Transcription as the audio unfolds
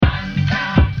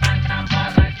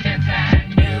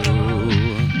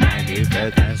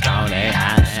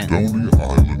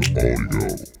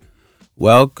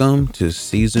Welcome to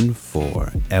Season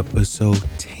 4, Episode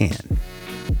 10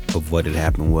 of What Had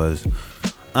Happened Was.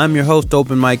 I'm your host,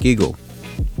 Open Mike Eagle.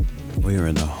 We are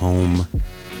in the home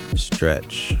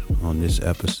stretch. On this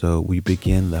episode, we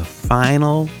begin the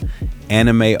final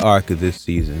anime arc of this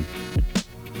season,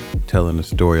 telling the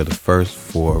story of the first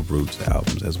 4 Roots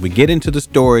albums. As we get into the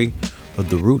story of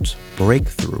the Roots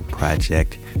breakthrough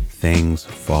project, things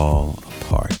fall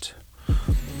apart.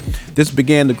 This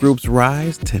began the group's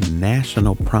rise to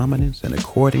national prominence, and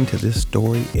according to this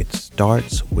story, it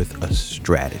starts with a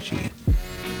strategy.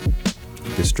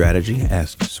 This strategy,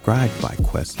 as described by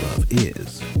Questlove,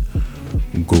 is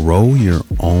grow your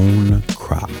own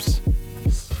crops.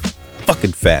 It's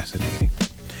fucking fascinating.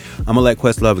 I'm gonna let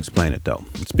Questlove explain it though.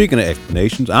 Speaking of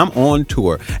explanations, I'm on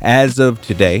tour as of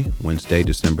today, Wednesday,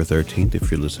 December 13th.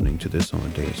 If you're listening to this on the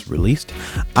day it's released,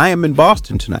 I am in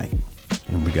Boston tonight,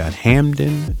 and we got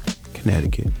Hamden,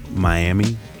 Connecticut,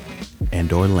 Miami,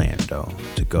 and Orlando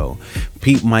to go.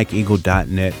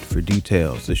 PeteMikeEagle.net for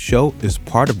details. The show is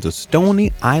part of the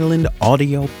Stony Island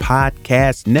Audio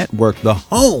Podcast Network, the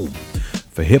home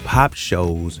for hip-hop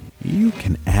shows you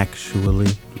can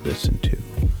actually listen to,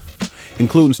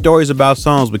 including stories about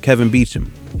songs with Kevin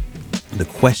Beecham, the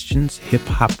Questions Hip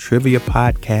Hop Trivia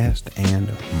Podcast, and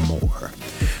more.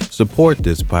 Support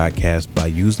this podcast by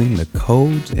using the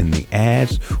codes in the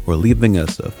ads or leaving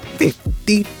us a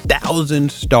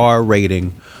 50,000 star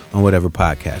rating on whatever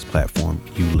podcast platform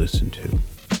you listen to.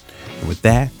 And with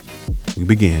that, we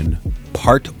begin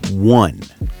part 1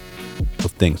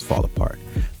 of Things Fall Apart.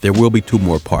 There will be 2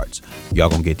 more parts. Y'all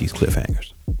gonna get these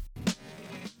cliffhangers.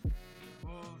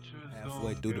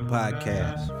 Halfway through the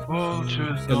podcast,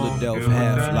 Philadelphia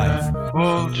Half-Life.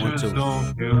 1, 2.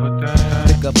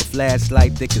 Pick up a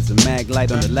flashlight, thick as a mag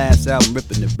light on the last album,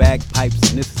 ripping the bagpipes.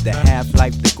 And this is the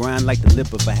half-life, the grind like the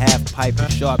lip of a half pipe,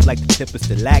 and sharp like the tip of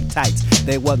stalactites.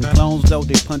 They wasn't clones though,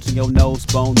 they punching your nose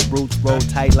bone. The roots roll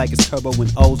tight like it's turbo in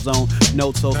ozone.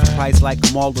 No social price like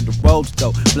them all of the roads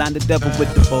though. Blind the devil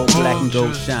with the bold black and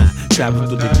gold shine. Travel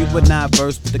through the you and I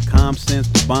verse with the calm sense.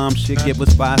 The bomb shit, give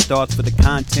us 5 stars for the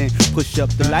content. Push up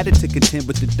the lighter to contend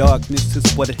with the darkness. This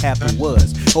is what it happened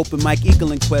was. Open Mike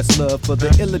Eagle and Questlove for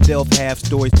the Philadelphia half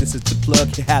stories. This is the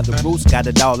plug. You have the roots, got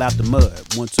it all out the mud.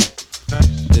 1, 2.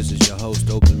 This is your host,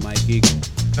 Open Mike Eagle.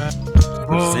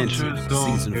 Presenting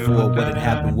Season 4, What Had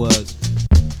Happened Was.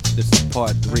 This is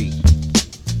Part 3,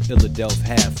 Philadelphia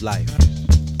Half-Life.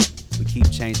 We keep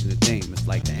changing the theme. It's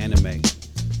like the anime.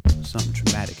 Something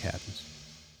traumatic happens.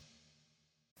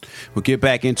 We'll get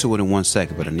back into it in 1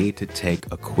 second, but I need to take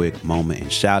a quick moment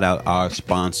and shout out our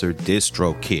sponsor,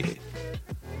 DistroKid.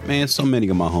 Man, so many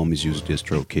of my homies use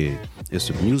DistroKid. It's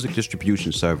a music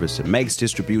distribution service that makes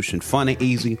distribution fun and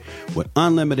easy with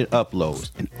unlimited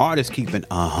uploads and artists keeping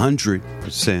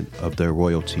 100% of their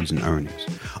royalties and earnings.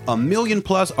 1 million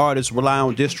plus artists rely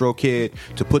on DistroKid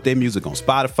to put their music on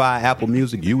Spotify, Apple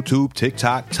Music, YouTube,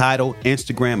 TikTok, Tidal,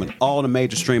 Instagram, and all the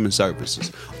major streaming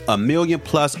services. 1 million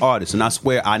plus artists, and I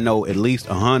swear I know at least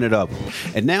 100 of them.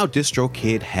 And now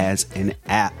DistroKid has an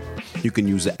app. You can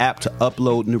use the app to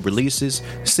upload new releases,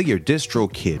 see your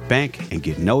DistroKid bank, and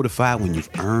get notified when you've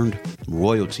earned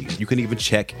royalties. You can even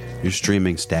check your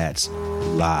streaming stats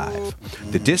live.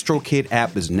 The DistroKid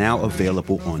app is now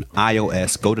available on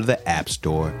iOS. Go to the App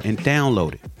Store and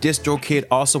download it. DistroKid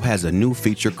also has a new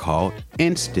feature called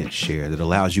Instant Share that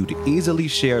allows you to easily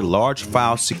share large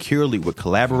files securely with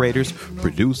collaborators,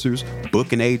 producers,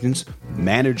 booking agents,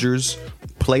 managers,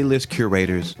 playlist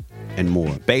curators, and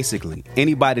more. Basically,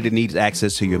 anybody that needs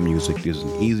access to your music, there's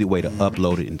an easy way to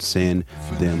upload it and send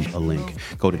them a link.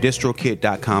 Go to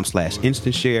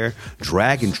distrokid.com/instantshare,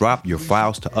 drag and drop your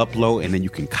files to upload, and then you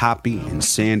can copy and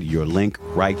send your link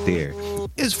right there.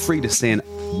 It's free to send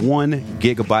 1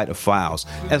 gigabyte of files.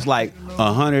 That's like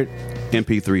 100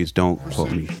 MP3s. Don't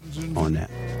quote me on that.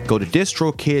 Go to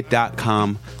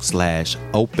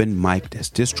distrokid.com/openmic. That's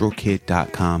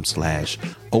distrokid.com/openmic.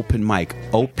 OPENMIKE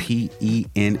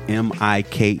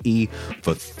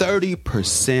for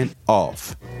 30%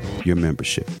 off your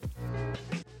membership.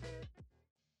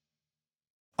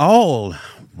 All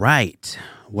right.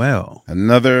 Well,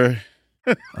 another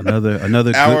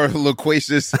our good,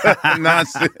 loquacious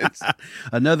nonsense.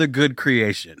 Another good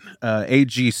creation.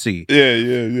 AGC.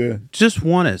 Yeah. Just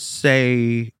want to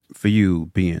say, for you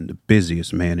being the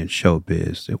busiest man in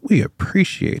showbiz, that we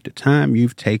appreciate the time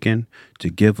you've taken to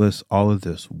give us all of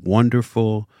this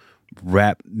wonderful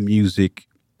rap music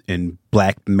and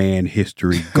black man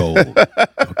history gold.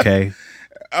 Okay?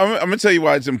 I'm going to tell you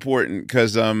why it's important,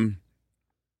 because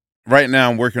right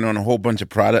now I'm working on a whole bunch of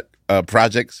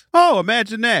projects. Oh,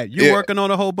 imagine that. You're working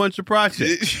on a whole bunch of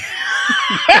projects.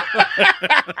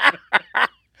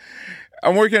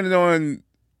 I'm working on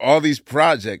all these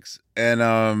projects, and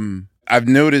I've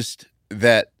noticed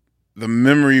that the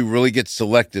memory really gets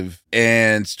selective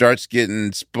and starts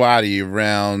getting spotty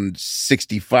around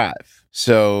 65.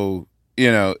 So,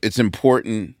 it's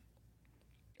important.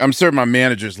 I'm certain my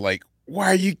manager's like, why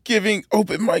are you giving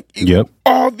Open Mike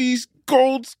all these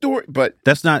gold stories? But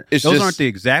those aren't the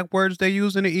exact words they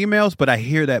use in the emails, but I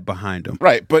hear that behind them.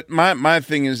 Right. But my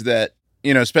thing is that,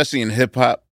 especially in hip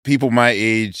hop, people my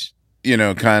age,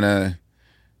 kind of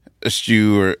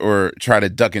eschew or try to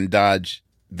duck and dodge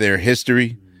their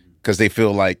history because they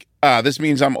feel like, this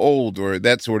means I'm old or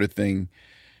that sort of thing.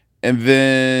 And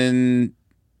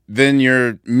then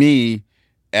you're me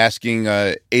asking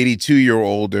a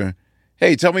 82-year-old,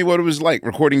 hey, tell me what it was like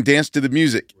recording Dance to the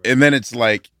Music. And then it's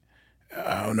like,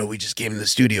 I don't know, we just came in the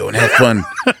studio and had fun.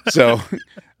 So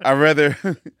I rather,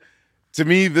 to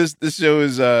me, this show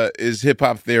is hip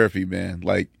hop therapy, man.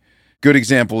 Like, good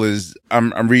example is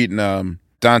I'm reading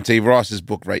Dante Ross's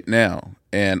book right now,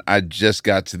 and I just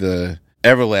got to the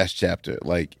Everlast chapter.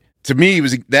 Like, to me, it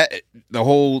was that the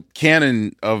whole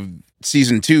canon of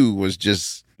season 2 was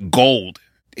just gold.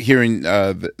 Hearing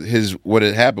what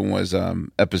had happened was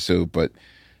episode, but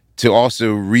to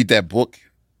also read that book,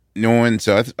 knowing,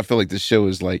 so I feel like this show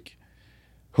is like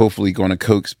hopefully going to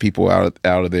coax people out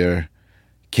of their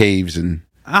caves, and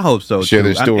I hope so share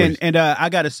too. their stories. And I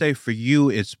got to say, for you,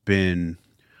 it's been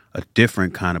a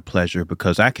different kind of pleasure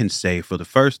because I can say for the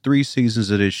first 3 seasons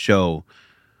of this show,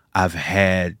 I've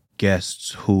had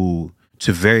guests who,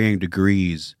 to varying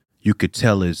degrees, you could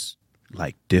tell is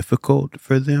like difficult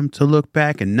for them to look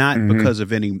back, and not because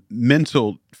of any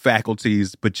mental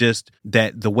faculties, but just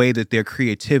that the way that their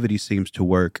creativity seems to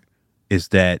work is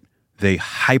that they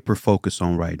hyper focus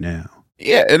on right now.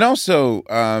 Yeah, and also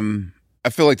I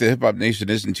feel like the Hip Hop Nation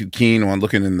isn't too keen on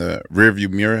looking in the rearview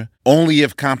mirror, only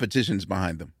if competition's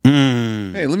behind them.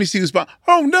 Hey, let me see who's behind.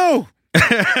 Oh no,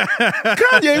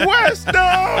 Kanye West,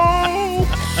 no.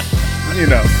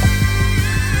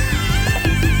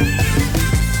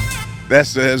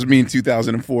 That's me in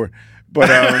 2004.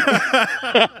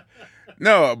 But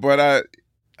no, but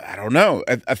I don't know.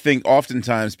 I think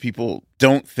oftentimes people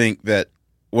don't think that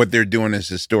what they're doing is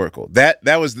historical. That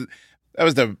was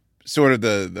the sort of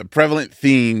the prevalent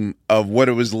theme of what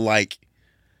it was like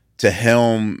to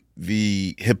helm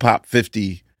the Hip Hop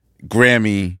 50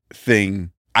 Grammy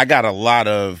thing. I got a lot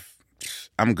of,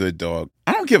 I'm good, dog.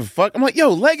 I don't give a fuck. I'm like, yo,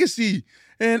 legacy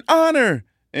and honor,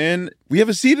 and we have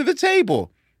a seat at the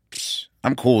table.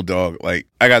 I'm cool, dog. Like,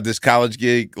 I got this college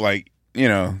gig. Like,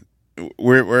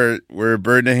 we're a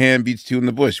bird in the hand beats 2 in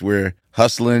the bush. We're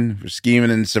hustling, we're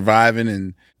scheming and surviving,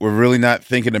 and we're really not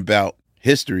thinking about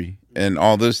history and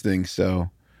all those things. So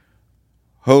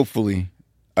hopefully,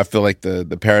 I feel like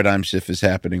the paradigm shift is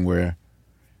happening where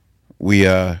we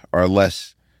are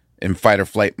less in fight or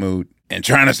flight mode and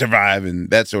trying to survive and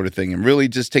that sort of thing, and really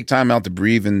just take time out to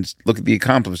breathe and look at the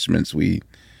accomplishments we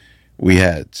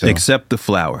had. So Except the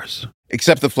flowers.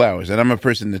 And I'm a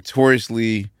person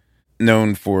notoriously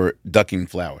known for ducking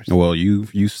flowers. Well,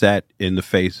 you sat in the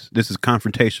face. This is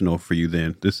confrontational for you.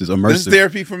 Then this is immersive. This is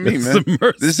therapy for me, man.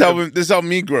 This helped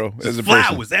me grow as a person.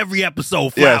 Flowers every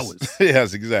episode. Flowers.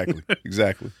 Yes, exactly.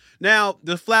 Now,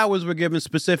 the flowers were given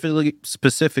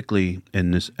specifically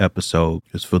in this episode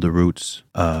is for the Roots'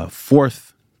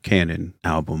 4th canon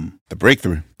album, The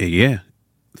Breakthrough. Yeah,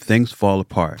 Things Fall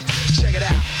Apart. Check it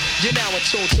out. You're now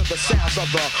attuned to the sounds of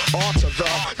the R to the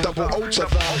double O to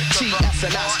the TS,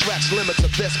 and I stretch limits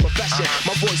of this profession.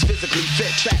 My voice physically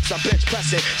fit tracks, I'm bench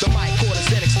pressing. The mic cord is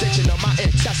an extension of my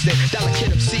intestine.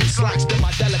 Delicate MC slacks to my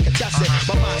delicatessen.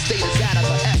 My mind state is that of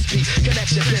a SP.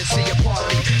 Connection pin, see a part of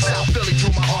me. South Philly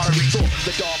through my artery. Thought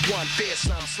the dog one, fierce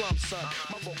son, slump son.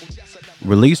 My vocal just enough.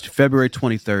 Released February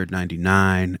 23rd,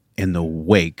 99, in the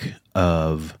wake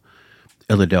of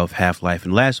Illadelph Half-Life.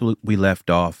 And last we left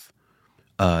off,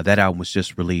 that album was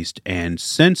just released, and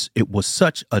since it was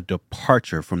such a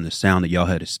departure from the sound that y'all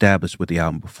had established with the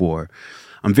album before,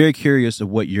 I'm very curious of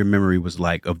what your memory was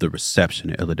like of the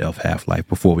reception at Illadelph Half-Life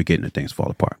before we get into Things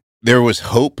Fall Apart. There was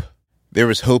hope. There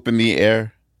was hope in the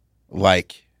air.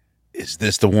 Like, is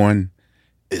this the one?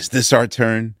 Is this our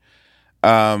turn?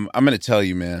 I'm going to tell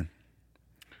you, man.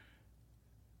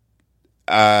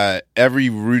 Every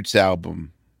Roots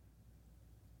album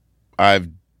I've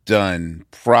done,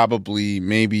 probably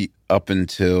maybe up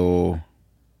until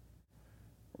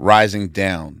Rising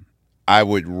Down, I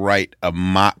would write a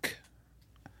mock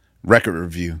record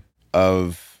review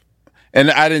of, and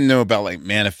I didn't know about like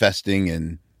manifesting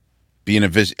and being a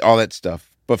vision, all that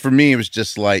stuff. But for me, it was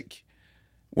just like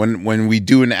when we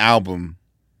do an album,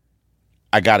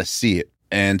 I got to see it.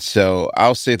 And so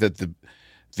I'll say that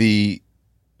the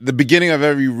beginning of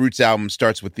every Roots album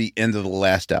starts with the end of the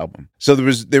last album. So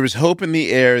there was hope in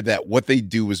the air that what they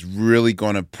do was really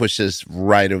going to push us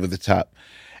right over the top.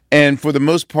 And for the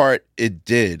most part, it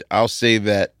did. I'll say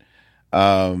that,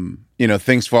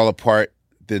 Things Fall Apart,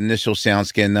 the initial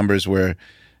SoundScan numbers were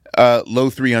low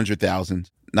 300,000.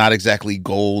 Not exactly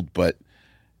gold, but,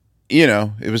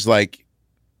 it was like,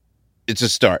 it's a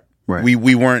start. Right.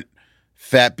 We weren't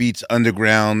Fat Beats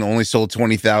Underground, only sold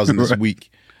 20,000 this week.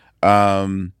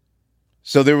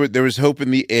 So there was hope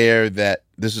in the air that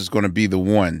this is going to be the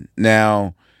one.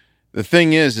 Now, the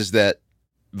thing is that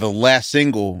the last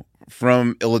single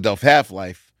from Illadelph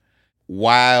Half-Life,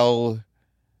 while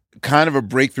kind of a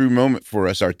breakthrough moment for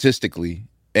us artistically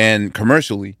and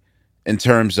commercially in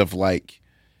terms of like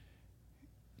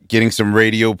getting some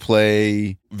radio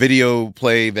play, video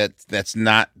play that's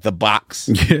not The Box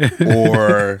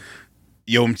or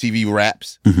Yo MTV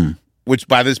Raps, which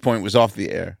by this point was off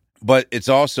the air. But it's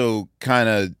also kind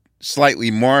of slightly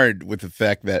marred with the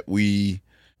fact that we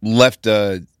left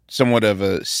somewhat of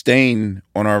a stain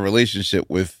on our relationship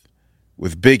with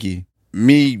Biggie.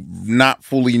 Me not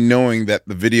fully knowing that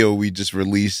the video we just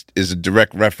released is a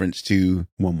direct reference to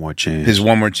One More Chance, his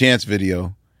One More Chance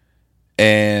video.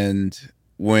 And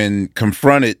when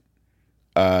confronted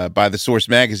by the Source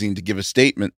magazine to give a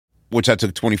statement, which I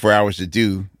took 24 hours to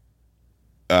do,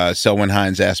 Selwyn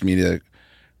Hines asked me to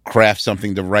craft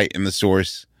something to write in the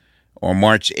Source on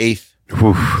March 8th.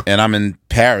 Oof. And I'm in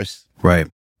Paris. Right.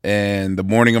 And the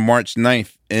morning of March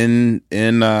 9th in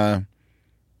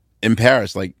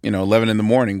Paris, 11 in the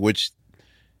morning, which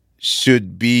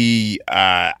should be,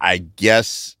 I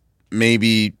guess,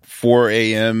 maybe 4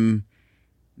 a.m.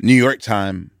 New York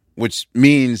time, which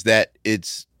means that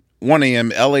it's 1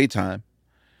 a.m. LA time.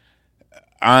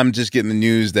 I'm just getting the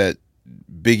news that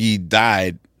Biggie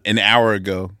died an hour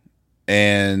ago.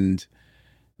 And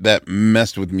that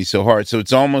messed with me so hard. So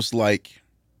it's almost like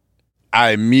I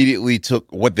immediately took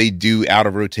what they do out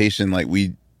of rotation. Like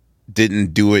we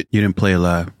didn't do it. You didn't play it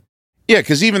live. Yeah,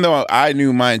 because even though I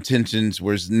knew my intentions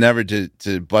was never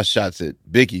to bust shots at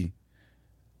Biggie,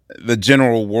 the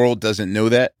general world doesn't know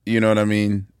that. You know what I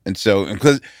mean? And so,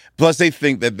 plus they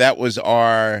think that was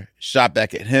our shot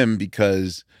back at him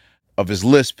because of his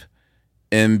lisp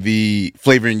in the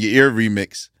Flavor in Your Ear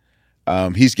remix.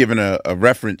 He's given a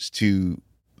reference to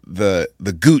the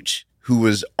Gooch, who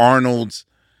was Arnold's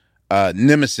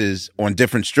nemesis on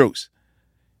Different Strokes.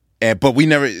 But we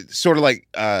never, sort of like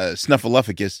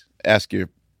Snuffleupagus, ask your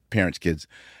parents' kids,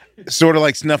 sort of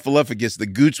like Snuffleupagus, the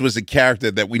Gooch was a character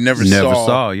that we never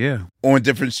saw on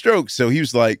Different Strokes. So he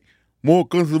was like, more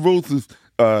Guns N' Roses,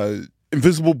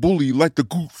 invisible bully like the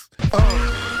Gooch.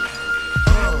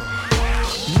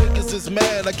 Niggas is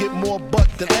mad, I get more butt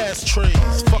than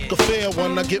ashtrays. Fuck a fair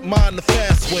one, I get mine the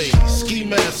fast way. Ski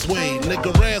mask way,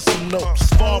 nigga ransom notes.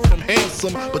 Far from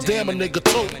handsome, but damn a nigga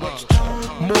tote.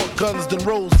 More guns than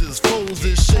roses, foes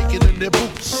is shaking in their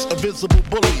boots. A visible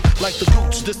bully, like the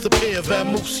Gooch, disappear,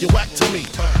 vamoose, you whack to me.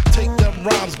 Take them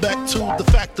rhymes back to the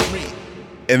factory.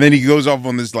 And then he goes off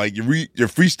on this, like, your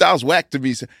freestyle's whack to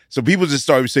me. So people just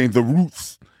started saying the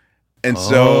Roots. And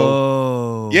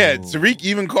so, yeah, Tariq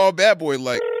even called Bad Boy,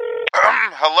 like,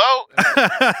 hello?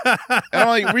 And I'm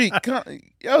like, Reek,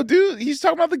 yo, dude, he's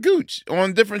talking about the Gooch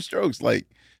on Different Strokes. Like,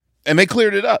 and they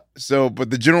cleared it up. So, but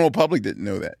the general public didn't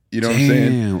know that. You know what I'm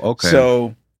saying? Okay.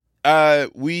 So,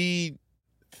 we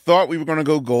thought we were going to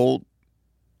go gold,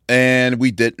 and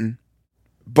we didn't.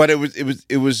 But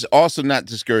it was also not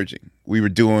discouraging. We were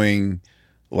doing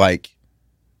like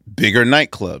bigger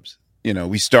nightclubs. You know,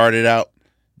 we started out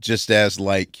just as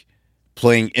like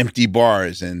playing empty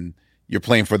bars, and you're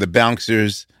playing for the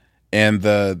bouncers and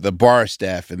the bar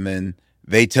staff, and then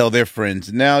they tell their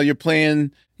friends. Now you're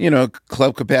playing,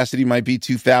 club capacity might be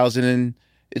 2,000 and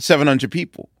it's 700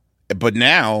 people. But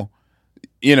now,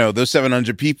 those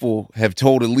 700 people have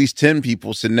told at least 10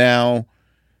 people. So now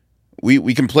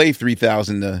we can play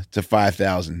 3,000 to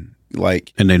 5,000.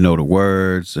 Like, and they know the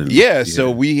words. And yeah.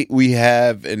 So we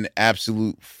have an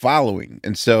absolute following.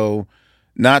 And so,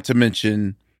 not to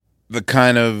mention the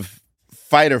kind of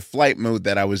fight or flight mode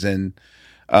that I was in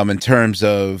terms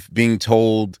of being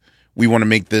told we want to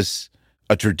make this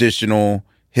a traditional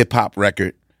hip hop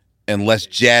record and less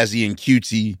jazzy and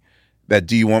cutesy that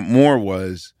Do You Want More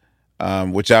was,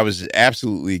 which I was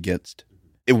absolutely against.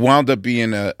 It wound up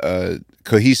being a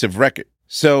cohesive record.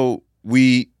 So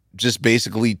we just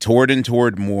basically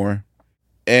toured more.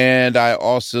 And I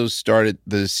also started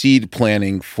the seed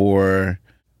planning for,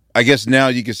 I guess now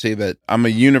you could say that I'm a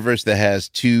universe that has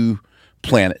two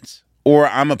planets, or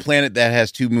I'm a planet that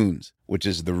has two moons, which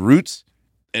is the Roots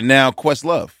and now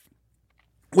Questlove,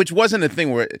 which wasn't a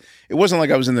thing where it wasn't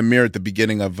like I was in the mirror at the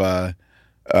beginning of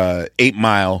 8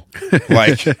 Mile,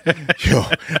 like, yo,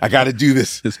 I got to do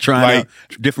this. Just trying out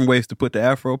different ways to put the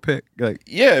Afro pick. Like,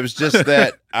 yeah, it was just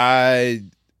that I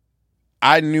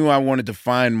knew I wanted to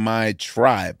find my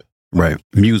tribe. Right,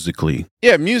 musically.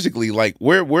 Yeah, musically. Like,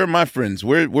 where are my friends?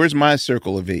 Where's my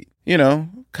circle of 8? You know,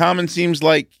 Common seems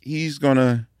like he's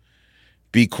gonna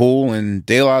be cool, and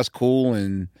De La's cool,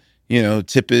 and you know,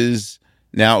 Tip is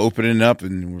now opening up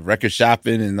and record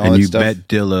shopping and all that stuff. And you met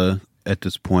Dilla at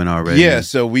this point already. Yeah,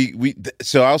 so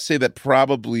so I'll say that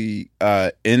probably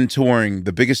in touring,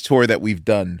 the biggest tour that we've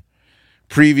done.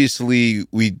 Previously,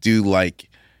 we do like,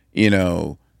 you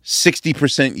know,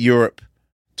 60% Europe,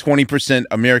 20%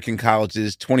 American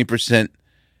colleges, 20%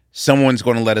 someone's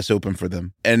going to let us open for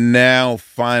them. And now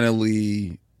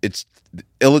finally, it's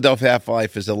Philadelphia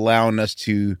Half-Life is allowing us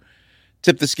to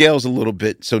tip the scales a little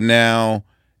bit. So now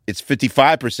it's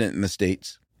 55% in the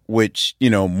States, which, you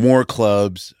know, more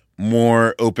clubs,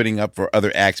 more opening up for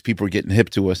other acts. People are getting hip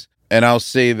to us. And I'll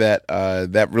say that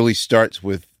that really starts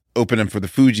with opening for the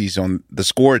Fugees on the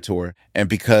Score Tour. And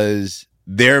because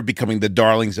they're becoming the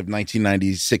darlings of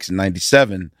 1996 and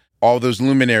 97, all those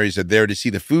luminaries are there to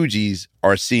see the Fugees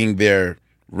are seeing their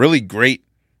really great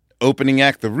opening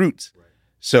act, The Roots.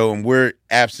 So we're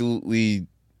absolutely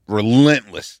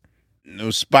relentless. No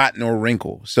spot, no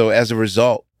wrinkle. So as a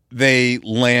result, they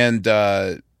land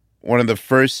one of the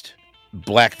first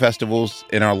black festivals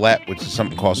in our lap, which is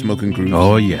something called Smoking Grooves.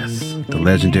 Oh, yes. The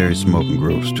legendary Smoking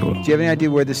Grooves tour. Do you have any idea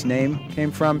where this name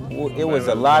came from? Well, it was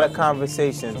a lot of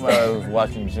conversations while I was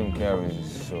watching Jim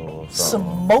Carrey's show.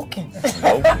 Smoking.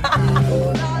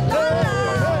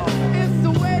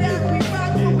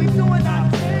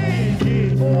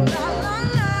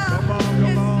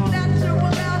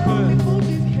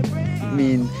 I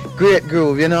mean, great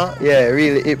groove, you know? Yeah,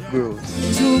 really hip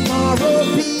grooves. Tomorrow,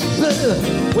 people,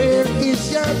 where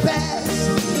is your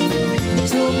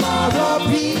best? Tomorrow,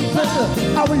 people,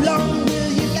 how long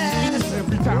will you last?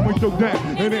 Every time we do that,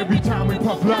 and every time we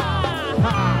puff live.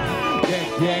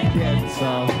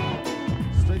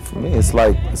 For me, it's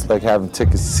like having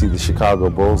tickets to see the Chicago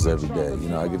Bulls every day. You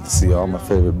know, I get to see all my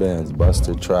favorite bands: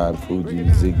 Buster, Tribe, Fuji,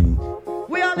 Ziggy.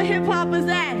 Where all the hip hoppers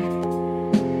at?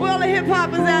 Where all the hip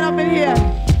hoppers at up in here?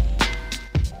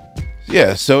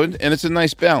 Yeah, so and it's a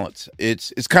nice balance.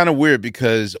 It's kind of weird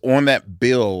because on that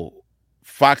bill,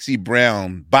 Foxy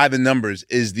Brown, by the numbers,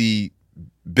 is the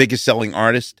biggest selling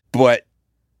artist, but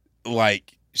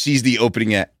like she's the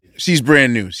opening act. She's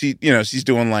brand new. She's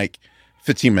doing like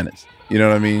 15 minutes. You know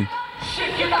what I mean?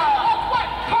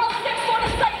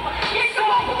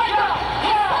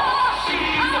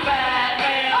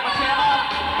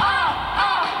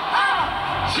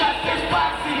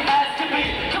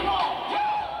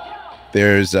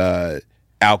 There's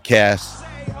Outkast.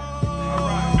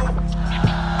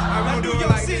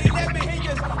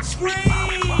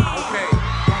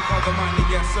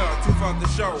 The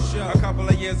show a couple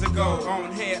of years ago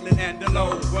on Headland and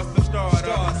Delowe was the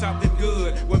starter. Something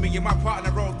good when me and my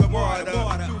partner rode the water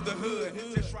through the hood,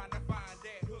 just trying to find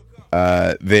that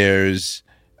hookup. There's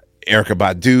Erykah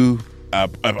Badu,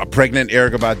 a pregnant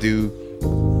Erykah Badu.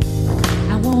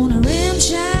 I want a rim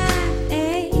shot,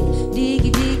 ayy,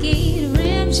 diggy diggy, the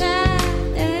rim shot,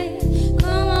 ayy,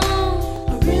 come on,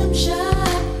 a rim shot,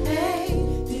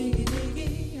 ayy, diggy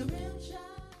diggy, a rim shot.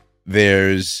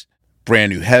 There's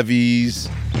Brand New Heavies.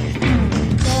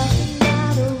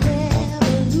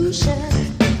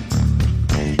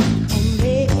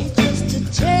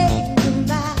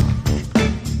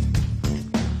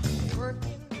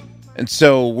 And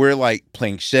so we're like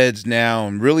playing sheds now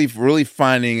and really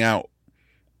finding out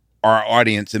our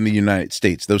audience in the United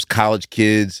States. Those college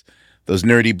kids, those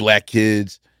nerdy black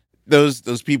kids, those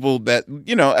people that,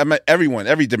 you know, everyone,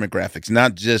 every demographics,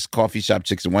 not just coffee shop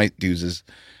chicks and white dudes, as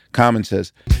Common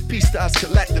says. Peace to us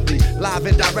collectively, live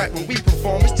and direct when we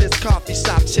perform. It's just coffee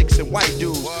shop chicks and white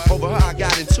dudes. Over how I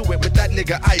got into it with that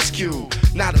nigga Ice Cube.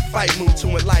 Not a fight move to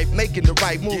in life, making the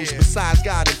right moves. Besides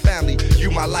God and family,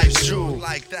 you my life's jewel.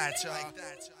 Like that, y'all.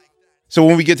 So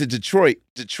when we get to Detroit.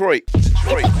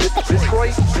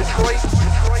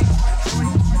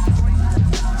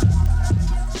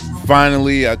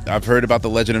 Finally, I've heard about the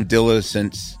legend of Dilla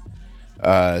since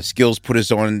Skills put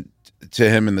us on to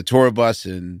him in the tour bus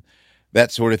and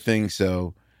that sort of thing.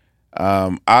 So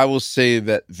I will say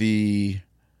that the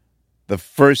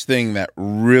first thing that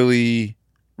really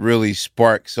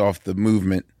sparks off the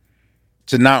movement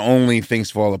to not only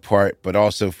Things Fall Apart, but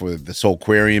also for the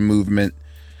Soulquarian movement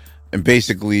and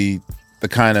basically the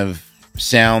kind of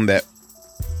sound that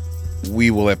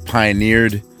we will have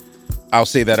pioneered I'll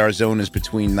say that our zone is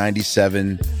between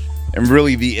 97 and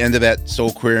really the end of that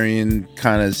Soulquarian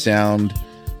kind of sound.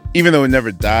 Even though it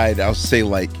never died, I'll say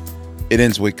like it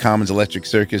ends with Common's Electric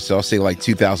Circus, so I'll say like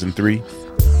 2003.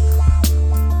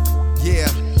 Yeah.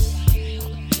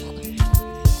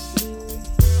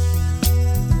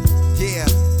 Yeah.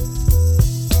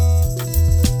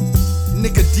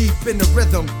 Nigga deep in the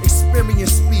rhythm,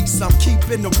 experience speaks. I'm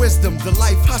keeping the wisdom, the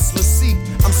life hustler seek.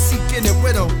 I'm seeking it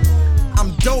with 'em.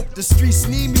 I'm dope, the streets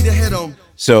need me to hit 'em.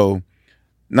 So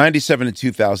 97 to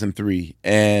 2003.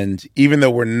 And even though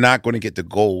we're not going to get the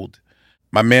gold,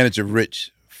 my manager,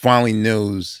 Rich, finally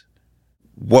knows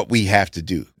what we have to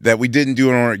do. That we didn't do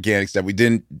it on Organics, that we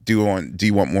didn't do on Do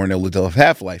You Want More, No Liddell of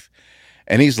Half-Life.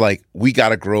 And he's like, we got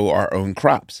to grow our own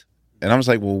crops. And I was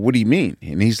like, well, what do you mean?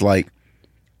 And he's like,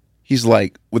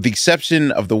 with the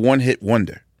exception of the one-hit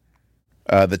wonder,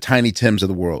 the Tiny Tims of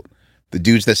the world, the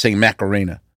dudes that sing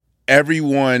Macarena,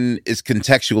 everyone is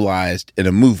contextualized in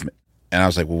a movement. And I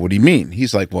was like, well, what do you mean?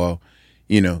 He's like, well,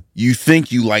 you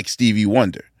think you like Stevie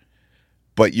Wonder,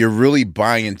 but you're really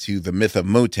buying into the myth of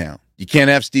Motown. You can't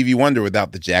have Stevie Wonder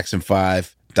without the Jackson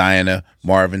 5, Diana,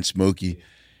 Marvin, Smokey.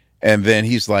 And then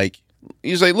he's like,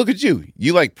 look at you.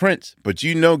 You like Prince, but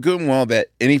you know good and well that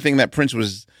anything that Prince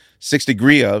was 6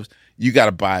 degree of, you got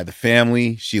to buy The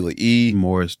Family, Sheila E.,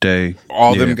 Morris Day,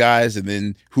 all them guys, and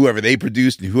then whoever they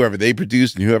produced and whoever they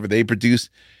produced and whoever they produced.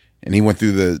 And he went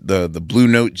through the Blue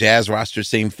Note jazz roster,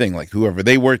 same thing, like whoever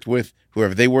they worked with.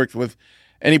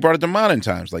 And he brought it to modern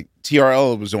times, like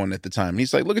TRL was on at the time. And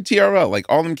he's like, look at TRL, like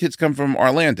all them kids come from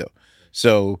Orlando.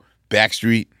 So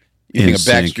Backstreet, you think of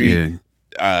Backstreet,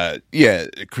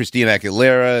 Christina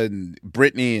Aguilera and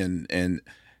Britney, and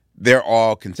they're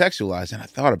all contextualized. And I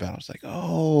thought about it. I was like,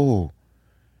 oh,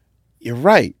 you're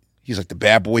right. He's like the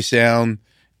Bad Boy sound.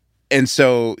 And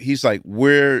so he's like,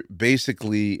 we're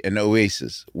basically an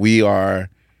oasis. We're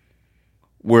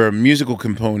a musical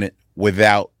component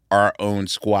without our own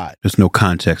squad. There's no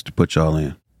context to put y'all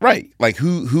in. Right. Like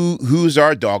who's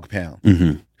our Dog Pound?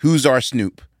 Mm-hmm. Who's our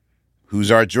Snoop? Who's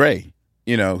our Dre?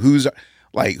 Who's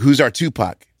our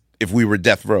Tupac if we were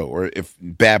Death Row or if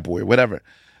Bad Boy or whatever.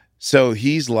 So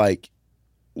he's like,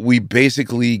 we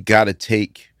basically got to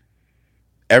take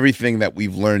everything that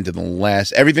you've learned in the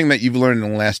last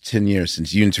 10 years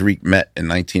since you and Tariq met in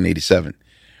 1987.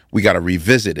 We got to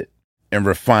revisit it and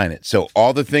refine it. So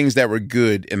all the things that were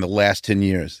good in the last 10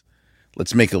 years,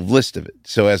 let's make a list of it.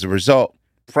 So as a result,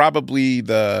 probably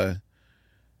the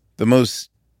most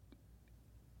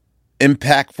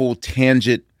impactful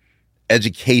tangent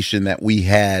education that we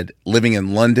had living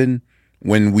in London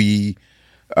when we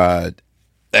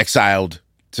exiled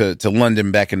to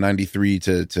London back in 93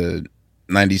 to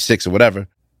 96 or whatever,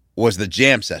 was the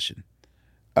jam session.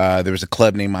 There was a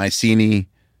club named Iceni,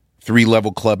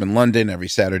 3-level club in London every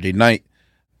Saturday night.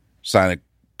 Signed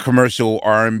a commercial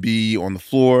R&B on the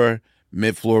floor.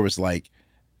 Mid floor was like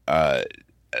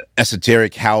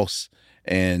esoteric house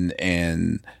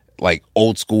and like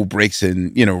old school breaks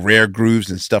and rare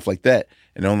grooves and stuff like that.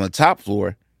 And on the top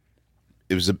floor,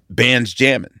 it was bands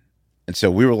jamming. And so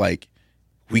we were like,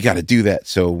 we got to do that.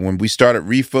 So when we started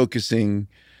refocusing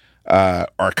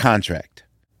our contract,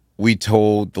 we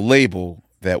told the label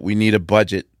that we need a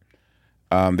budget.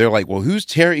 They're like, well, who's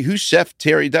Chef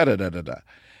Terry, da-da-da-da-da.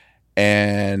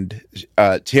 And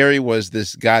Terry was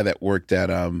this guy that worked at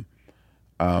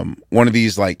one of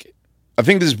these, like, I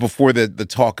think this is before the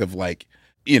talk of like,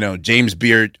 James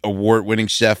Beard award-winning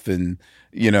chef and,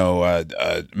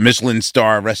 Michelin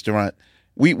star restaurant.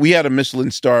 We had a Michelin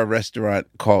star restaurant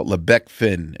called Le Bec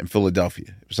Fin in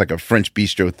Philadelphia. It was like a French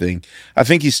bistro thing. I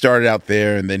think he started out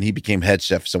there and then he became head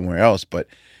chef somewhere else. But,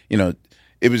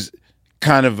 it was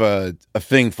kind of a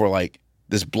thing for like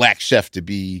this black chef to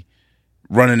be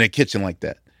running a kitchen like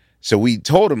that. So we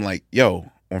told him like,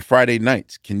 yo, on Friday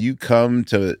nights, can you come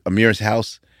to Amir's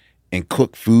house and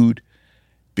cook food?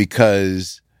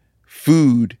 Because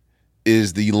food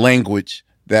is the language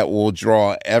that will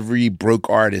draw every broke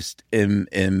artist in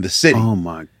the city. Oh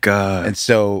my God. And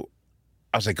so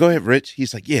I was like, go ahead, Rich.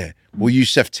 He's like, yeah, we'll use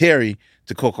Chef Terry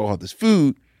to cook all this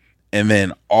food. And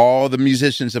then all the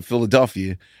musicians of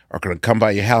Philadelphia are going to come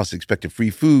by your house expecting free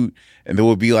food. And they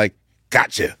will be like,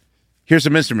 gotcha. Here's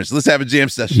some instruments. Let's have a jam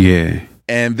session. Yeah.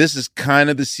 And this is kind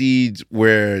of the seeds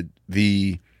where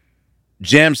the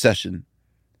jam session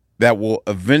that will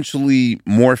eventually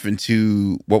morph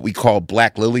into what we call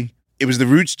Black Lily. It was the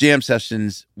Roots jam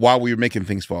sessions while we were making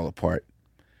things fall apart.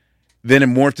 Then it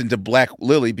morphed into Black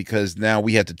Lily because now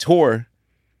we had to tour.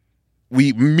 We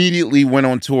immediately went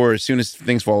on tour as soon as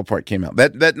Things Fall Apart came out.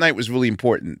 That night was really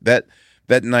important. That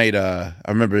night, I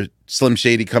remember Slim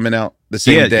Shady coming out the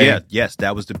same day. Yeah, yes,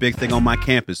 that was the big thing on my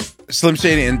campus. Slim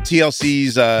Shady and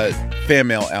TLC's Fan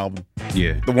Mail album.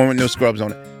 Yeah. The one with No Scrubs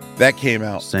on it. That came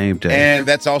out. Same day. And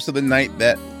that's also the night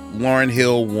that Lauryn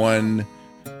Hill won.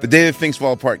 The Day That Things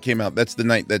Fall Apart came out. That's the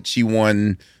night that she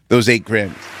won those 8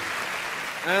 Grammys.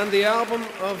 And the album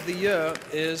of the year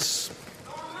is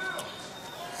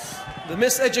The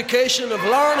Miseducation of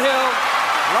Lauryn Hill.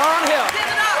 Lauryn Hill. Give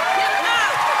it up. Give it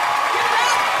up. Give it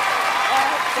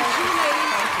up. Thank you,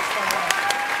 ladies.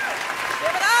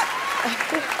 Give it up.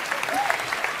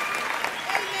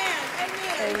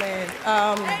 Amen.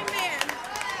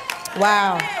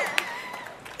 Wow.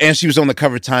 And she was on the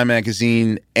cover of Time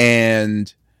magazine,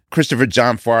 and Christopher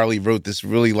John Farley wrote this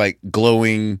really like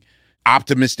glowing,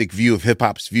 optimistic view of hip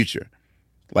hop's future.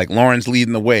 Like Lauryn's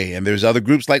leading the way, and there's other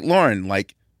groups like Lauryn,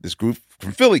 like this group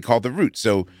from Philly called The Roots.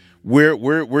 So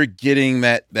we're getting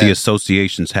that the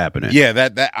associations happening. Yeah,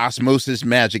 that osmosis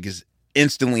magic is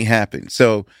instantly happening.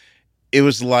 So it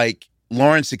was like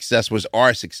Lauryn's success was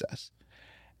our success,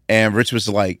 and Rich was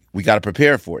like, we got to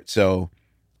prepare for it. So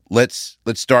let's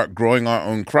start growing our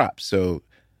own crops. So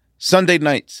Sunday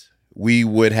nights we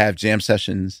would have jam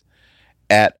sessions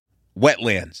at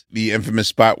Wetlands, the infamous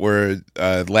spot where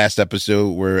last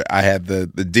episode where I had the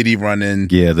Diddy run in.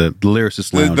 Yeah, the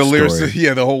lyricist lounge the story. lyricist,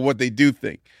 yeah, the whole what they do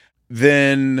thing.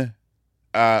 Then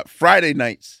Friday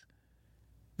nights,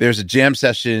 there's a jam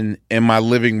session in my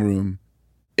living room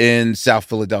in South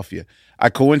Philadelphia. I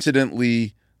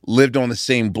coincidentally lived on the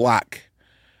same block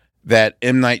that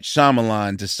M. Night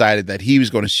Shyamalan decided that he was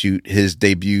going to shoot his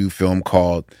debut film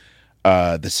called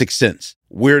The Sixth Sense.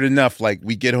 Weird enough, like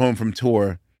we get home from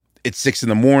tour, it's 6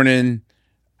 a.m.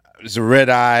 There's a red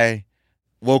eye.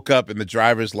 Woke up and the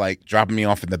driver's like dropping me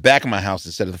off in the back of my house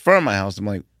instead of the front of my house. I'm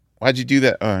like, why'd you do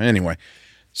that? Anyway,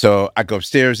 so I go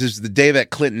upstairs. This is the day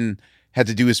that Clinton had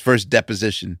to do his first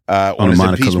deposition on his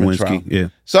Monica impeachment Lewinsky, trial. yeah.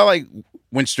 So I like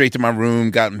went straight to my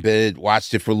room, got in bed,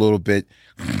 watched it for a little bit,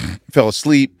 fell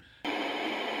asleep.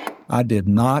 I did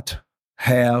not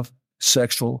have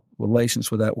sexual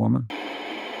relations with that woman.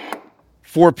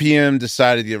 4 p.m.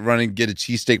 decided to run and get a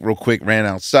cheesesteak real quick, ran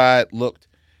outside, looked,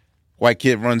 white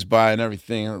kid runs by and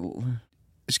everything.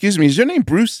 Excuse me, is your name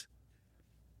Bruce?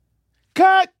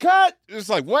 Cut. It's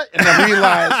like, what? And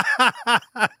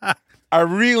I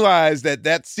realized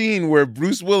that scene where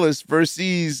Bruce Willis first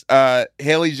sees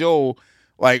Haley Joel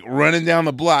like running down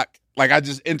the block, like I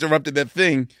just interrupted that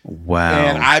thing. Wow.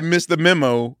 And I missed the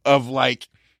memo of like,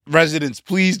 residents,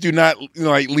 please do not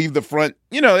like leave the front.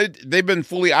 They've been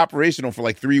fully operational for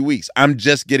like 3 weeks. I'm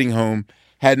just getting home,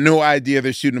 had no idea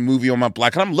they're shooting a movie on my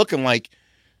block, and I'm looking like,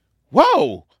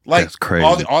 whoa, like that's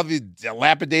crazy. All the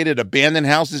dilapidated, abandoned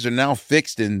houses are now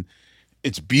fixed, and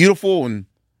it's beautiful. And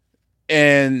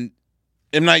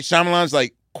M. Night Shyamalan's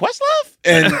like, Questlove,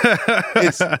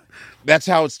 and that's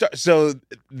how it starts. So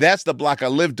that's the block I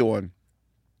lived on.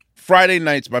 Friday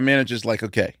nights, my manager's like,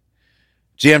 okay,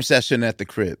 jam session at the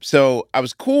crib. So I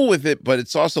was cool with it, but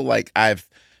it's also like I have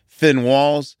thin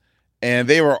walls, and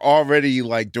they were already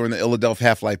like during the Philadelphia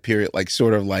Half-Life period, like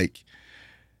sort of like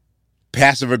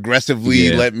passive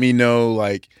aggressively let me know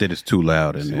like that it's too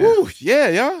loud in there. Woo, yeah,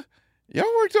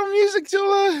 y'all worked on music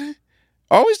till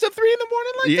always till 3 a.m.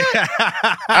 like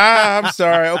that. I'm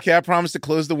sorry. Okay, I promised to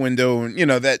close the window, and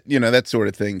that sort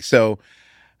of thing. So,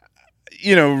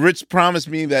 Rich promised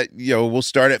me that we'll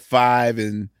start at 5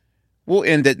 and we'll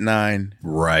end at 9.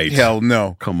 Right. Hell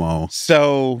no. Come on.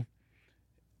 So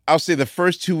I'll say the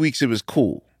first 2 weeks it was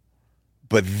cool.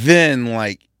 But then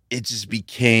like it just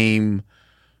became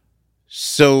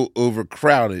so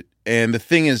overcrowded. And the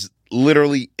thing is,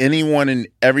 literally anyone and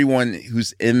everyone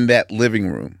who's in that living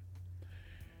room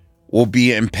will be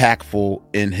impactful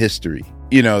in history.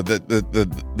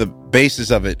 The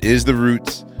basis of it is the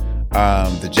Roots,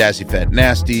 the Jazzy Fat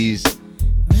Nasties.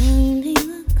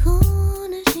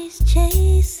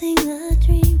 Chasing a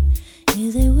dream,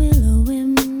 is it will or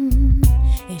whim?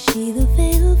 Is she the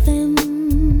fatal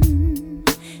femme?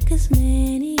 'Cause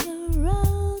many a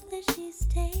road that she's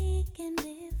taken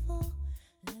before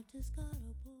left us got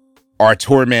a Our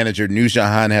tour manager,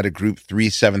 Nurjahan, had a group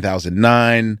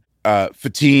 3-7009.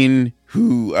 Fatine,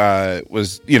 who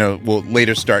will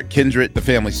later start Kindred, the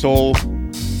Family Soul.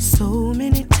 So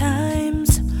many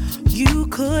times you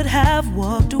could have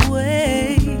walked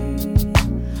away,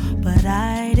 but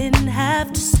I didn't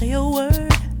have to say a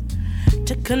word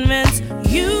to convince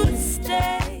you to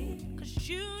stay.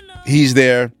 He's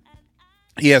there.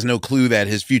 He has no clue that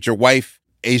his future wife,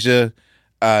 Asia,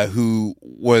 who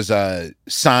was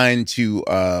signed to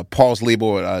Paul's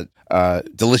label,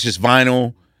 Delicious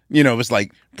Vinyl, it was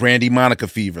like Brandy Monica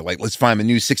fever. Like, let's find the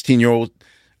new 16-year-old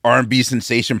R&B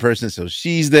sensation person, so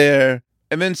she's there.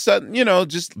 And then sudden,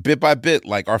 just bit by bit,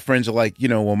 like our friends are like,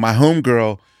 well, my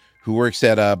homegirl who works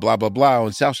at blah blah blah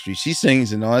on South Street, she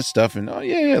sings and all that stuff, and oh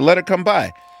yeah, let her come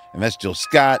by. And that's Jill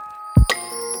Scott.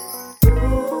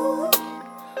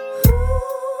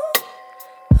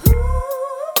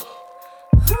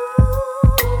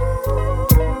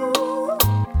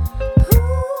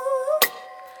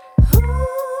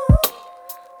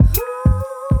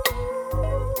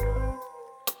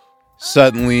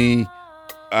 Suddenly,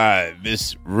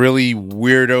 this really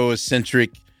weirdo,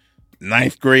 eccentric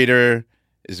 9th grader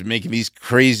is making these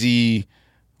crazy,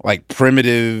 like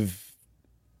primitive,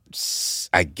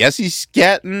 I guess he's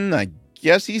scatting, I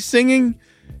guess he's singing.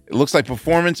 It looks like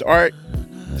performance art.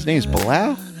 His name is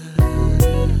Bilal.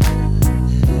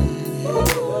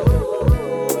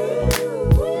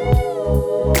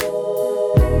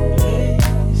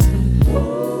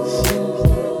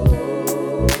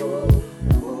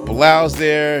 Bilal's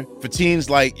there. Fatine's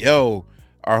like, yo,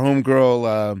 our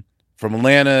homegirl from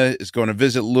Atlanta is going to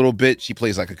visit a little bit. She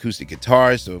plays like acoustic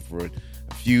guitar, so for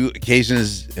a few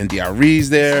occasions, NDRE's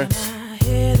there.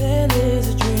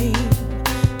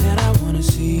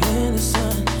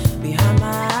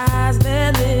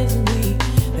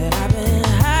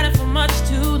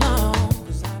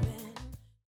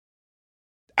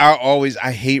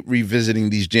 I hate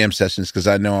revisiting these jam sessions because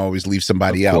I know I always leave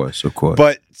somebody out. Of course.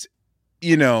 But,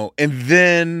 and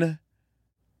then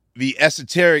the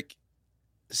esoteric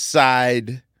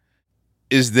side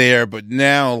is there, but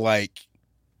now, like,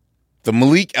 the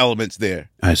Malik element's there.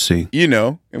 I see.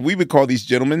 And we would call these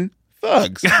gentlemen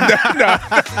thugs. Trying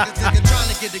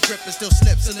to get the grip and still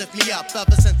slips and lift me up.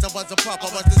 Ever since I was a pup, I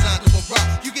was designed to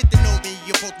erupt. You get to know me,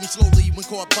 you approach me slowly when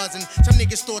caught buzzing. Some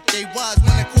niggas thought they was,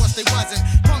 when of course they wasn't.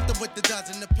 Pumped them with the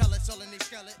dozen, the pellets all in their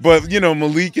skeleton. But,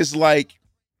 Malik is like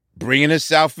bringing his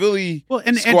South Philly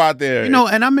squad there.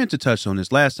 And I meant to touch on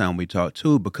this last time we talked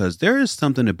too, because there is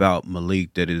something about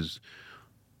Malik that is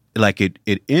like it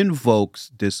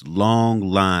invokes this long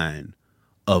line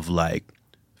of like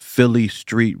Philly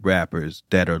street rappers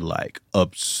that are like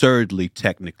absurdly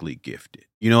technically gifted.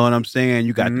 You know what I'm saying?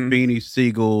 You got the Beanie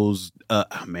Siegels.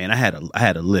 Man, I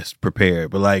had a list prepared,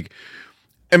 but like.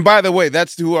 And by the way,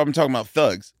 that's who I'm talking about.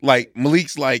 Thugs. Like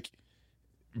Malik's like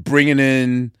bringing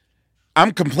in.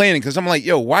 I'm complaining because I'm like,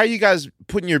 yo, why are you guys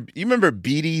putting you remember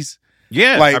Beaties?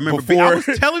 Yeah, like I remember. before, I was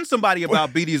telling somebody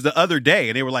about Beaties the other day,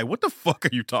 and they were like, "What the fuck are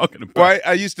you talking about?" Well,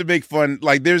 I used to make fun.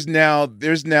 Like, there's now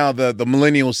the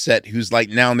millennial set who's like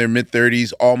now in their mid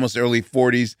 30s, almost early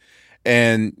 40s,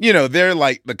 and they're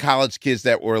like the college kids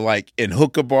that were like in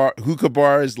hookah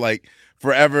bars like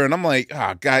forever. And I'm like,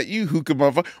 oh god, you hookah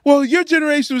motherfucker. Well, your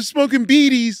generation was smoking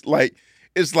Beaties, like.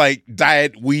 It's like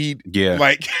diet weed. Yeah.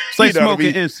 Like, it's like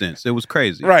smoking incense. It was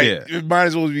crazy. Right. Yeah. It might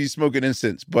as well be smoking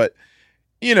incense. But,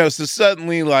 so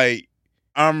suddenly, like,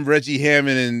 I'm Reggie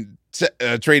Hammond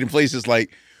and trading places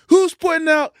like, who's putting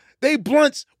out they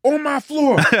blunts on my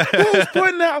floor? Who's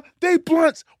putting out they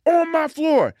blunts on my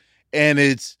floor? And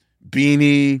it's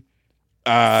Beanie.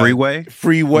 Freeway.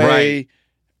 Right.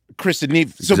 Chris and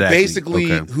Neve. So Exactly. basically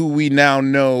who we now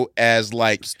know as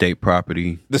like State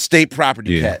Property. The State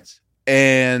Property cats.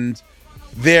 And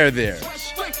they're there. Hit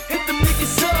them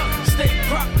niggas up, stay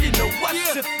prop, you know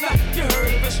what's if not, you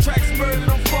heard of us tracks murdered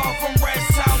on far from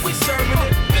rats, how we serving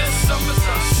it. This summer's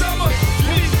our summer,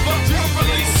 please fuck you,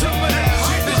 release some of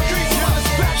that. The streets want us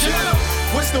back,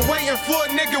 yeah. What's the waiting for,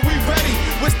 nigga, we ready.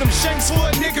 What's them shanks for,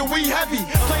 nigga, we heavy.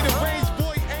 Play the range,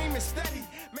 boy, aim and steady.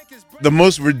 The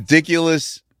most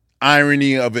ridiculous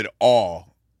irony of it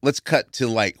all, let's cut to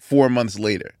like 4 months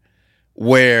later,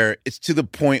 where it's to the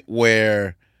point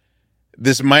where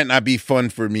this might not be fun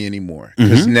for me anymore.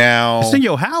 Because now it's in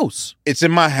your house. It's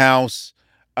in my house.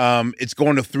 It's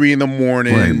going to 3 a.m.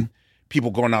 Right.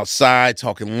 People going outside,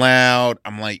 talking loud.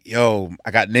 I'm like, yo,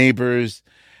 I got neighbors.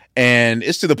 And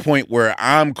it's to the point where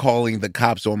I'm calling the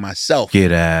cops on myself.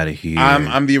 Get out of here.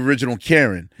 I'm the original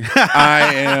Karen.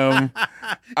 I'm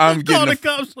call getting the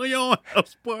cops on your own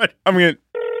house party. I'm getting.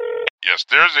 Yes,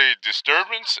 there's a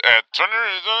disturbance at Turner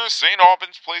St.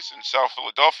 Albans Place in South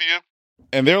Philadelphia.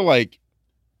 And they're like,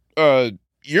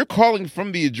 you're calling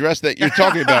from the address that you're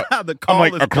talking about. I'm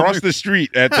like, across the street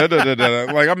at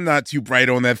da-da-da-da. Like, I'm not too bright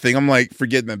on that thing. I'm like,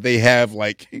 forgetting that they have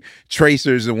like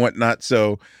tracers and whatnot.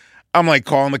 So I'm like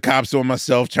calling the cops on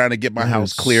myself, trying to get my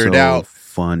house cleared out.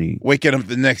 Funny. Waking up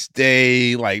the next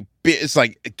day, like, it's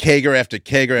like kegger after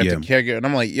kegger after kegger. And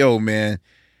I'm like, yo, man,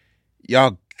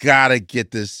 y'all gotta get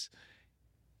this.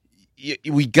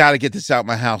 We got to get this out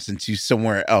my house into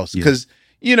somewhere else. Because,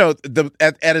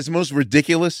 at its most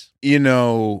ridiculous,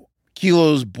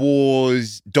 Kilo's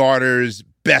boy's daughter's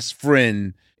best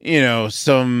friend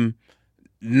some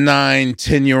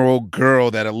 9-10-year-old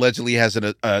girl that allegedly has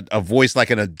a voice like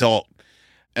an adult.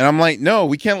 And I'm like, no,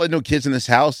 we can't let no kids in this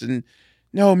house. And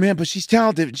no, man, but she's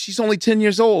talented. She's only 10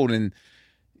 years old. And,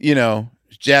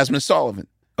 Jasmine Sullivan.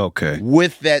 Okay.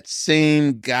 With that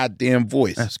same goddamn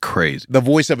voice. That's crazy. The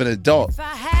voice of an adult. If I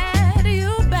had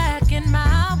you back in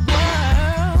my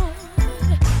world,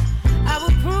 I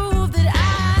would prove that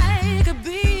I could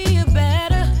be a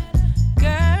better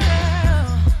girl.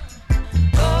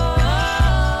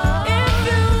 Oh, if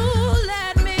you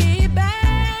let me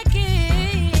back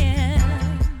in,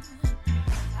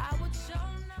 I would show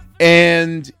nothing.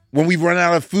 And when we run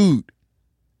out of food,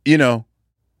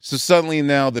 so suddenly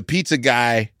now the pizza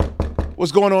guy,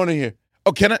 what's going on in here?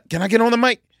 Oh, can I get on the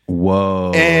mic?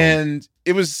 Whoa. And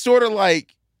it was sort of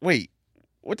like, wait,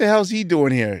 what the hell is he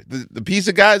doing here? The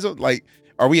pizza guys are like,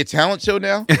 are we a talent show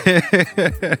now?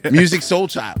 Music Soul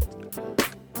Child.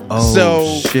 Oh,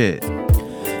 so, shit.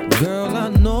 Girl, I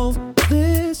know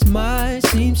this might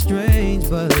seem strange,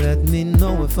 but let me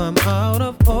know if I'm out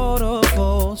of order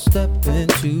for stepping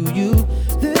to you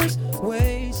this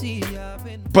way. See, I've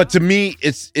been... But to me,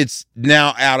 it's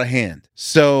now out of hand.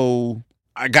 So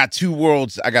I got two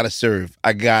worlds I got to serve.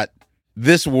 I got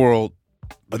this world,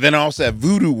 but then I also have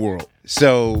Voodoo World.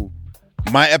 So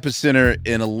my epicenter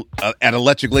at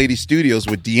Electric Lady Studios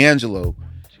with D'Angelo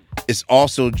is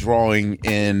also drawing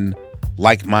in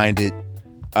like-minded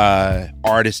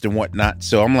artists and whatnot.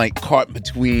 So I'm like caught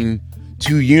between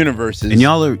two universes. And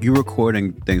you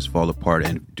recording Things Fall Apart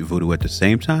and Voodoo at the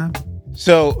same time?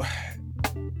 So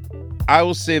I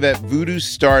will say that Voodoo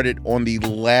started on the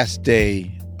last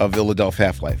day of Philadelphia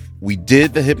Half-Life. We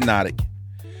did the Hypnotic.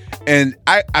 And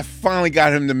I finally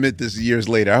got him to admit this years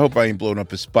later. I hope I ain't blown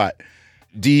up his spot.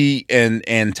 D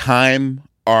and Time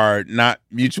are not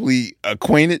mutually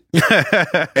acquainted.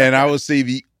 And I will say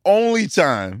the only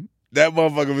time that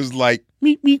motherfucker was like,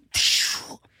 meep, meep,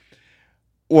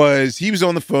 was he was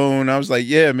on the phone. I was like,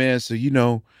 yeah, man. So,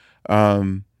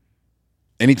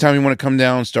 anytime you want to come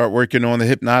down and start working on the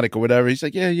Hypnotic or whatever, he's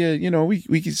like, yeah,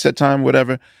 we can set time,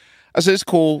 whatever. I said, it's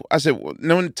cool. I said, well,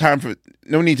 no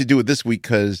need to do it this week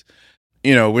because,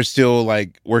 we're still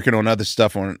like working on other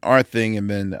stuff on our thing. And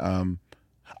then,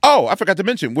 I forgot to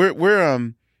mention, we're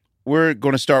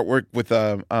going to start work with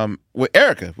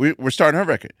Erica. We're starting her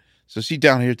record. So she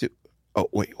down here too. Oh,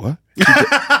 wait, what?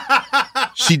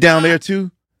 She down there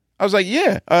too? I was like,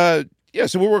 yeah.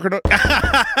 So we're working on.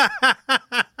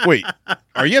 Wait,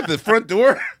 are you at the front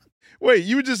door? Wait,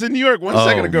 you were just in New York 1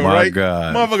 second ago, my right?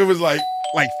 God. Motherfucker was like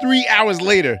 3 hours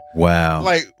later. Wow.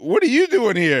 Like, what are you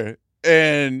doing here?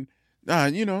 And,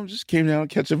 just came down,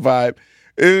 catch a vibe.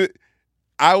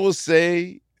 I will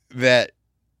say that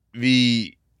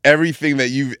everything that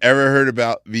you've ever heard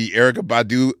about the Erykah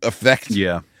Badu effect.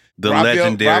 Yeah. The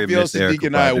legendary Raphael Miss Sadiq Erykah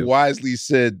and I Badu. wisely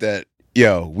said that,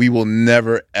 we will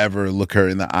never, ever look her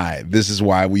in the eye. This is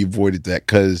why we avoided that,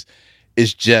 because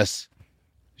it's just,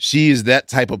 she is that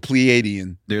type of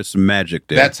Pleiadian. There's some magic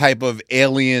there. That type of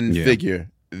alien figure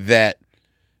that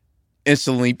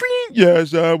instantly,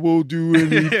 yes, I will do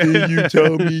anything you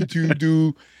tell me to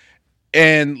do.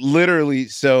 And literally,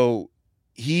 so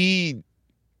he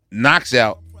knocks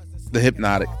out the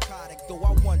Hypnotic. Though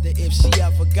I wonder if she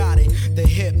ever got it. The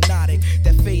Hypnotic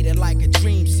that faded like a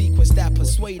dream sequence that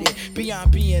persuaded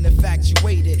beyond being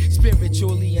infatuated,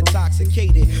 spiritually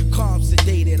intoxicated, calm,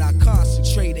 sedated. I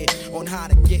concentrated on how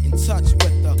to get in touch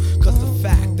with her, cause the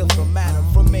fact of the matter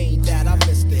remained that I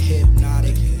missed the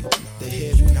Hypnotic. The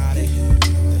Hypnotic.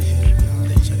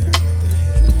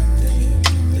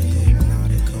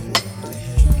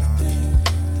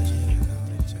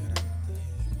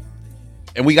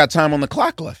 And we got time on the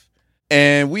clock left.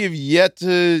 And we have yet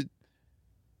to,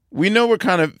 we know we're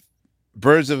kind of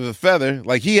birds of a feather.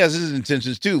 Like, he has his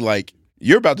intentions too. Like,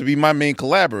 you're about to be my main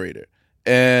collaborator.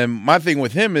 And my thing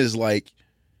with him is like,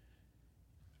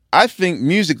 I think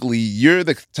musically, you're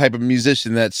the type of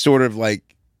musician that's sort of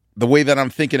like the way that I'm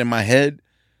thinking in my head,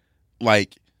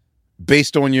 like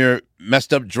based on your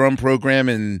messed up drum program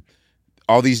and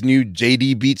all these new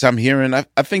JD beats I'm hearing. I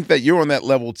think that you're on that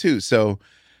level too. So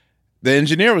the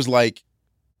engineer was like,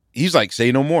 he's like,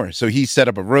 say no more. So he set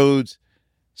up a Rhodes,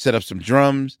 set up some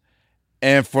drums,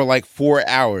 and for like 4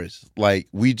 hours, like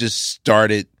we just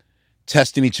started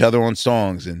testing each other on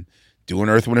songs and doing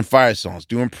Earth, Wind & Fire songs,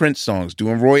 doing Prince songs,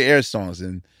 doing Roy Ayers songs.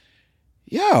 And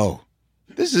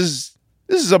this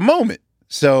is a moment.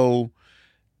 So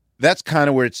that's kind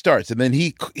of where it starts. And then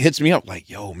he hits me up like,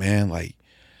 yo, man, like,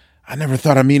 I never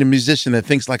thought I'd meet a musician that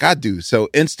thinks like I do. So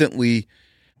instantly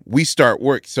we start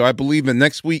work. So I believe in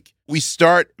next week we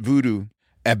start Voodoo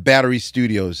at Battery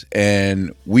Studios,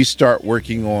 and we start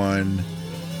working on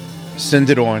Send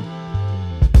It On.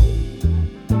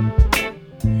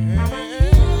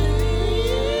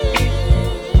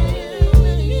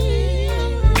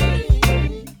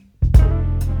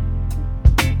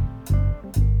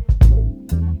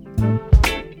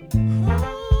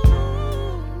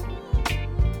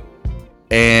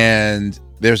 And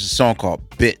there's a song called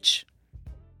Bitch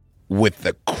with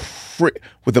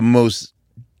the most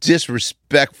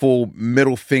disrespectful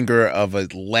middle finger of a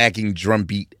lagging drum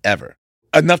beat ever.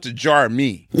 Enough to jar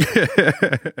me.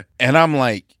 And I'm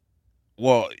like,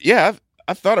 well, yeah,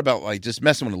 I've thought about like just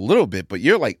messing with it a little bit, but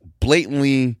you're like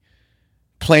blatantly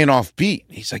playing off beat.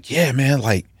 He's like, yeah, man,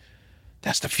 like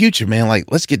that's the future, man. Like,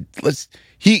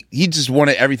 he just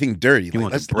wanted everything dirty.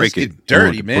 Like, let's get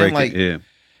dirty, man. Like, yeah.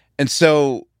 And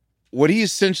so what he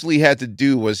essentially had to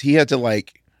do was he had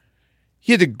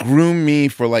to groom me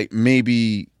for like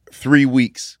maybe 3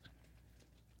 weeks.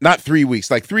 Not 3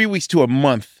 weeks, like 3 weeks to a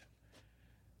month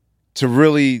to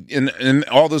really, in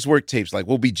all those work tapes, like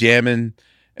we'll be jamming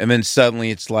and then suddenly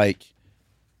it's like,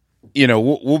 you know,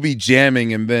 we'll be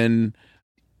jamming and then,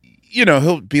 you know,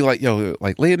 he'll be like, yo,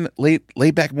 like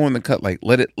lay back more in the cut, like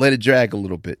let it drag a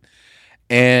little bit.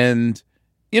 And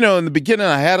you know, in the beginning,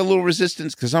 I had a little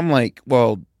resistance because I'm like,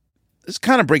 well, it's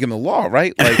kind of breaking the law,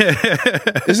 right? Like,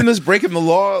 isn't this breaking the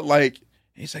law? Like,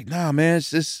 he's like, nah, man,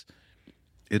 it's just,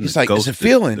 it's like, it's a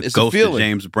feeling. It's a feeling. Of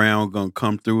James Brown gonna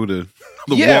come through the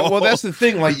yeah, wall. well, that's the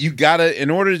thing. Like, you gotta, in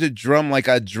order to drum like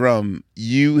I drum,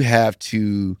 you have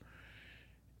to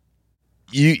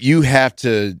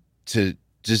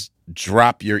just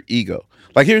drop your ego.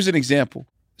 Like, here's an example.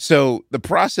 So the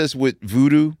process with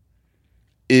Voodoo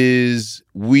is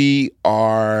we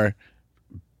are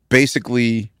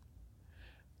basically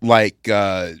like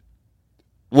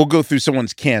we'll go through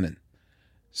someone's canon.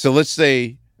 So let's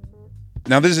say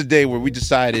now there's a day where we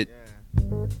decided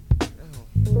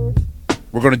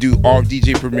we're gonna do all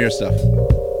DJ Premier stuff.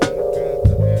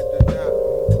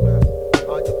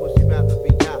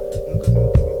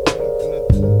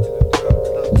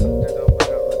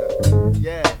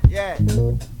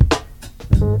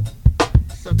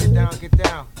 Get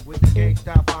down with the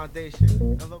Gangsta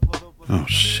Foundation. Oh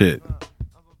shit.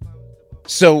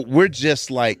 So we're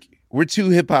just like, we're two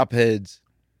hip hop heads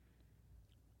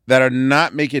that are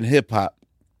not making hip hop,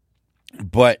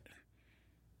 but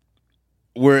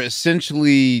we're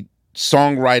essentially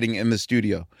songwriting in the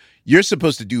studio. You're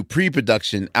supposed to do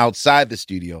pre-production outside the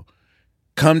studio,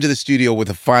 come to the studio with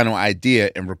a final idea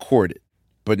and record it.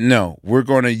 But no, we're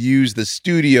going to use the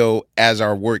studio as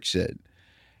our work shed.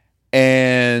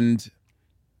 And,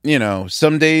 you know,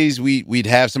 some days we'd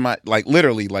have some, like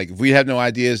literally, like if we had no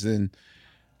ideas, then,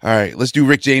 all right, let's do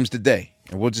Rick James today.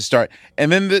 And we'll just start.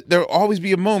 And then there'll always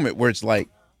be a moment where it's like,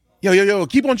 yo,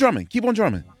 keep on drumming.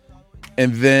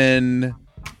 And then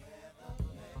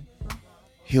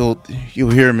you'll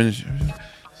hear him and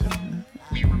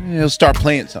he'll start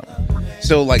playing something.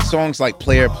 So like songs like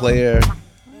Player,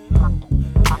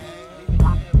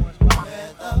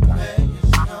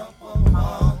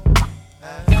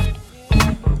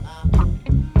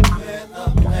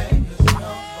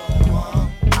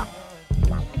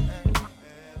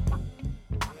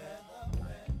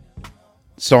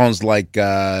 songs like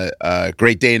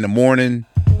Great Day in the Morning.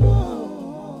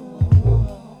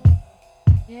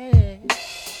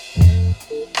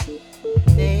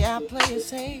 They I play it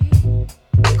safe,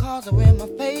 cause are in my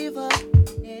favor.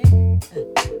 Yeah.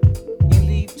 You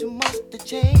leave too much to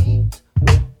change.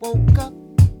 Woke up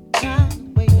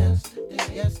time way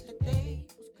yesterday.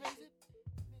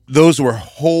 Those were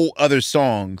whole other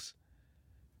songs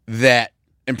that,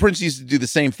 and Prince used to do the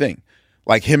same thing.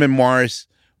 Like him and Morris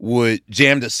would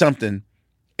jam to something,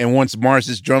 and once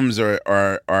Morris's drums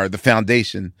are the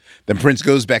foundation, then Prince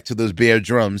goes back to those bare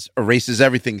drums, erases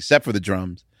everything except for the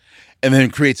drums, and then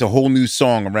creates a whole new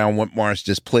song around what Morris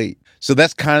just played. So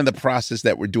that's kind of the process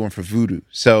that we're doing for Voodoo.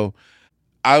 So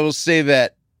I will say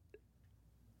that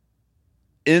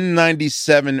in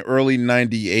 97, early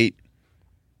 98,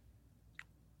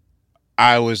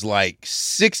 I was like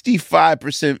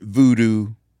 65% Voodoo,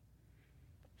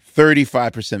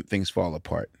 35% Things Fall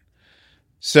Apart.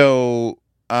 So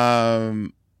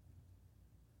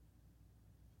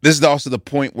this is also the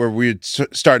point where we're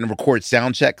starting to record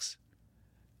sound checks.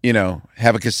 You know,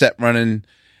 have a cassette running,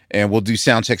 and we'll do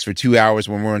sound checks for 2 hours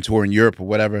when we're on tour in Europe or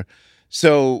whatever.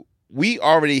 So we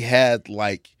already had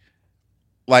like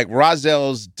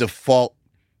Rozell's default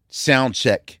sound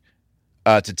check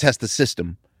to test the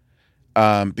system,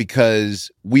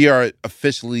 because we are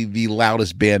officially the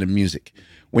loudest band in music.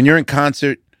 When you're in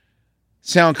concert,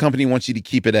 sound company wants you to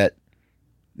keep it at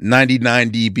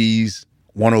 99 dBs,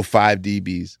 105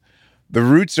 dBs. The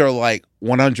Roots are like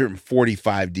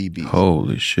 145 dBs.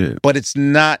 Holy shit. But it's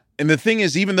not, and the thing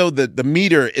is, even though the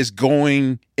meter is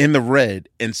going in the red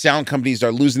and sound companies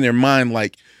are losing their mind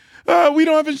like, we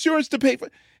don't have insurance to pay for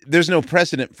it. There's no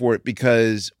precedent for it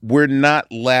because we're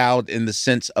not loud in the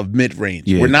sense of mid-range.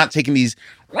 Yeah. We're not taking these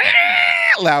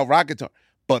loud rock guitar.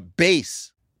 But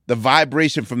bass, the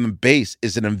vibration from the bass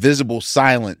is an invisible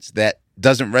silence that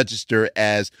doesn't register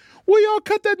as, will y'all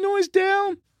cut that noise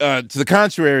down? To the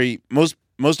contrary, most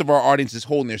of our audience is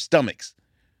holding their stomachs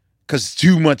because it's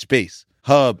too much bass.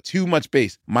 Hub, too much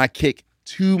bass. My kick,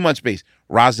 too much bass.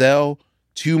 Rozelle,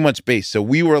 too much bass. So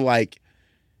we were like,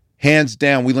 hands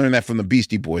down, we learned that from the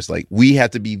Beastie Boys. Like, we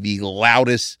have to be the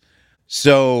loudest.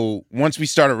 So once we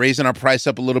started raising our price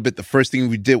up a little bit, the first thing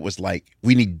we did was like,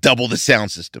 we need double the sound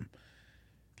system.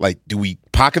 Like, do we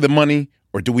pocket the money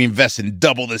or do we invest in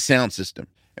double the sound system?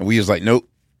 And we was like, nope.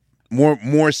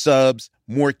 More subs,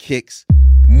 more kicks,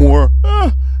 more,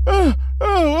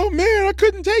 oh man, I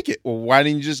couldn't take it. Well, why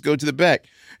didn't you just go to the back?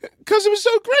 Because it was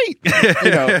so great.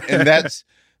 And that's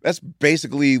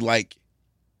basically like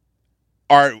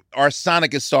our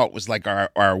sonic assault was like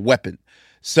our weapon.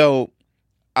 So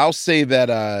I'll say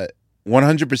that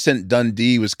 100%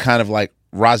 Dundee was kind of like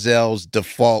Rozelle's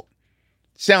default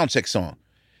sound check song.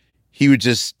 He would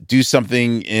just do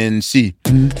something in C.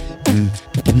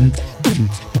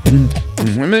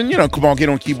 And then, come on, get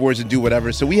on keyboards and do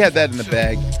whatever. So we had that in the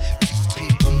bag.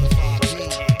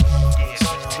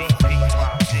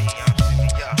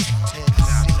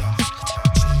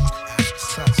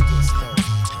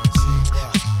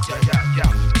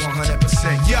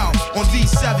 On these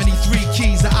 73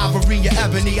 keys of ivory and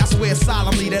ebony, I swear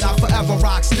solemnly that I forever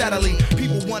rock steadily.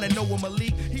 People want to know what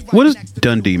Malik. What does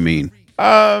Dundee mean?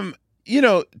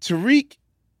 Tariq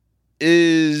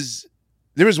is.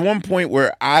 There was one point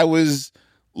where I was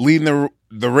leading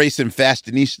the race in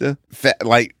Fashionista,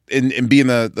 in being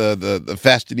the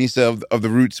Fashionista of the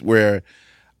Roots, where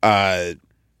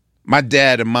my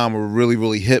dad and mom were really,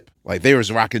 really hip. Like, they was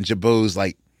rocking jabots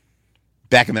like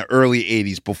back in the early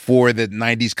 80s before the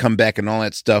 90s comeback and all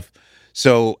that stuff.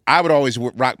 So I would always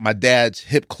rock my dad's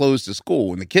hip clothes to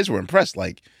school, and the kids were impressed.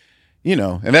 Like,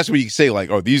 and that's where you say like,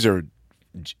 oh, these are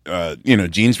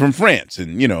jeans from France,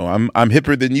 and I'm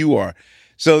hipper than you are.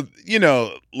 So,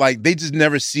 like, they just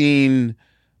never seen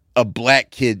a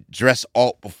black kid dress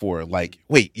alt before. Like,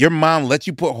 wait, your mom let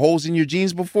you put holes in your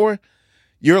jeans before?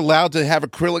 You're allowed to have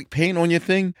acrylic paint on your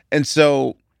thing? And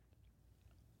so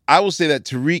I will say that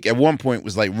Tariq at one point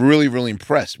was like really, really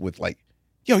impressed with like,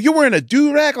 yo, you're wearing a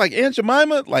do-rag like Aunt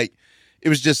Jemima? Like, it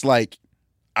was just like,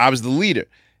 I was the leader.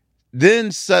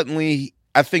 Then suddenly,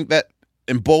 I think that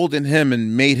emboldened him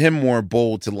and made him more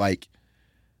bold to like,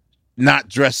 not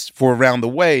dress for around the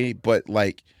way, but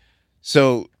like,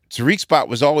 so Tariq's spot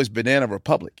was always Banana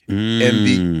Republic. And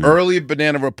the early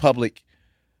Banana Republic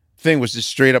thing was just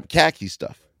straight up khaki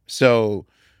stuff. So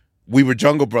we were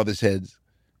Jungle Brothers heads.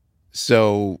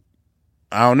 So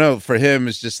I don't know, for him,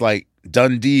 it's just like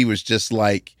Dundee was just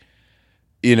like,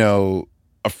 a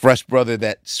fresh brother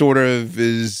that sort of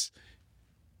is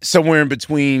somewhere in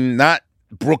between, not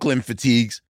Brooklyn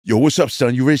fatigues. Yo, what's up,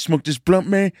 son? You ready to smoke this blunt,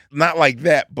 man? Not like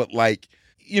that, but like,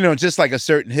 just like a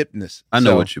certain hipness. I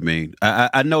know what you mean.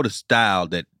 I know the style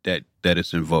that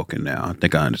it's invoking now. I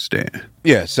think I understand.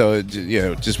 Yeah, so,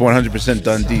 just 100%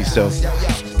 Dundee, so.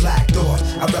 Black Door,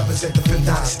 I represent the Fifth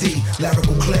Dynasty.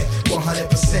 Lyrical Click,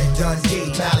 100%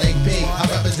 Dundee. Malik B, I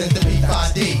represent the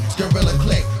B5D. Gorilla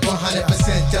Click,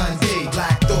 100% Dundee.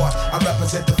 Black Door, I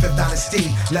represent the Fifth Dynasty.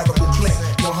 Lyrical Click,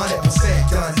 100%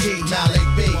 Dundee. Malik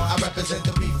B, I represent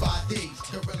the B5D.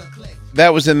 Gorilla Click.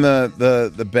 That was in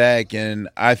the bag, and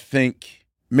I think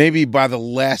maybe by the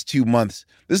last 2 months,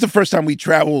 this is the first time we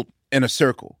traveled in a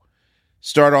circle.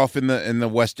 Start off in the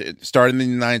West, start in the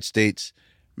United States,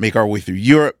 make our way through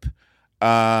Europe,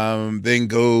 then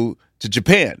go to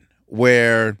Japan,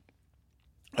 where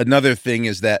another thing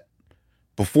is that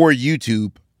before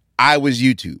YouTube, I was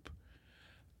YouTube.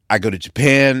 I go to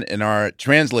Japan, and our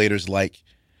translator's like,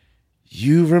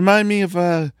 you remind me of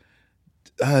Don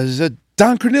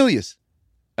Cornelius.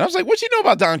 And I was like, what you know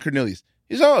about Don Cornelius?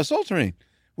 He's Soul Train.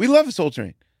 We love Soul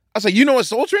Train. I was like, you know what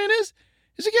Soul Train is?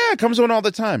 He's like, yeah, it comes on all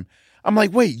the time. I'm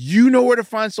like, wait, you know where to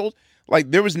find Soul?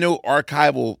 Like, there was no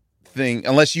archival thing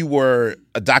unless you were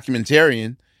a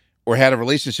documentarian or had a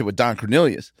relationship with Don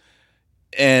Cornelius.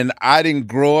 And I didn't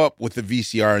grow up with the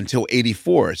VCR until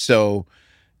 84. So,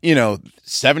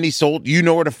 70 sold, you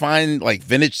know where to find like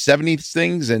vintage 70s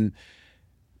things. And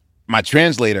my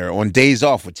translator on days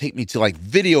off would take me to like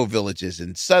video villages.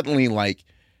 And suddenly like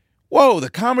whoa, the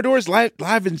Commodore's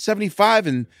live in 75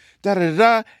 and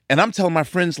da-da-da-da. And I'm telling my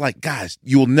friends, like, guys,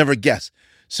 you will never guess.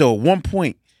 So at one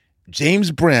point,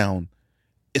 James Brown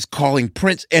is calling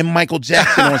Prince and Michael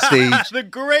Jackson on stage. The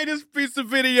greatest piece of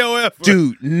video ever.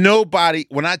 Dude, nobody,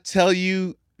 when I tell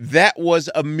you that was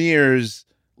Amir's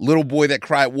Little Boy That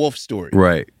Cried Wolf story.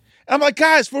 Right. I'm like,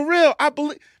 guys, for real,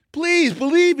 please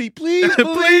believe me. Please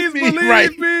believe me.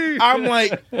 Believe me. I'm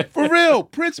like, for real,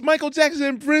 Prince, Michael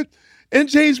Jackson, and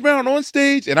James Brown on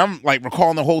stage. And I'm like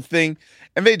recalling the whole thing.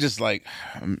 And they just like,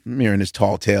 I'm hearing his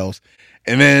tall tales.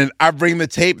 And then I bring the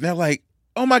tape and they're like,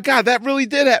 oh my God, that really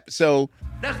did happen. So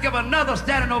let's give another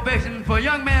standing ovation for a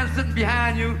young man sitting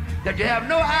behind you that you have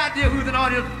no idea who's in the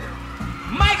audience.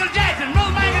 Michael Jackson,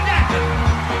 Michael Jackson,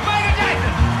 Michael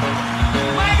Jackson,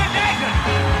 Michael Jackson,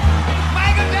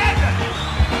 Michael Jackson,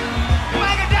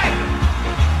 Michael Jackson.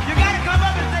 You gotta come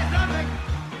up and say something.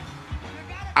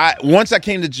 Once I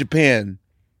came to Japan,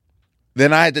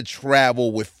 then I had to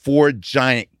travel with 4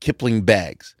 giant Kipling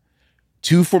bags,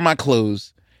 2 for my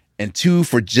clothes and 2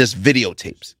 for just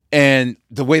videotapes. And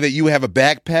the way that you have a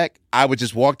backpack, I would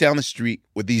just walk down the street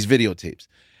with these videotapes.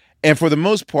 And for the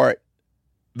most part,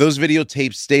 those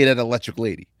videotapes stayed at Electric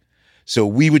Lady. So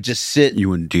we would just sit.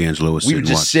 You and D'Angelo would sit and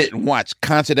watch. Sit and watch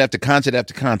concert after concert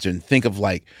after concert and think of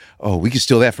like, oh, we could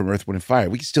steal that from Earth, Wind and Fire.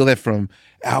 We could steal that from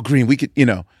Al Green. We could,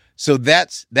 So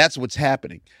that's what's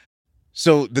happening.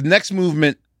 So the next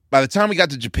movement, by the time we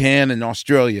got to Japan and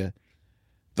Australia,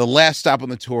 the last stop on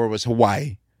the tour was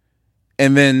Hawaii.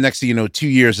 And then next thing you know, 2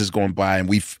 years has gone by and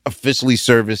we've officially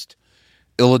serviced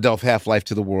Illadelph Half-Life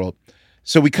to the world.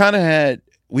 So we had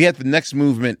the next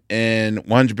movement and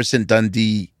 100%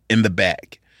 Dundee in the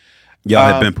bag.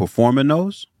 Y'all had been performing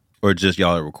those or just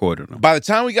y'all had recorded them? By the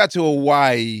time we got to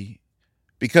Hawaii,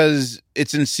 because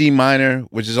it's in C minor,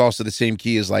 which is also the same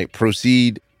key as like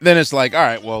Proceed, then it's like, all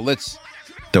right, well, let's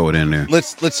throw it in there.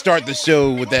 Let's start the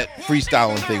show with that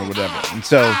freestyling thing or whatever. And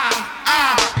so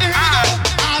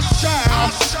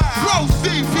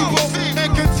proceed, people,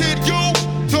 and continue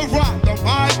to rock the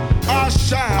mic. I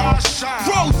shall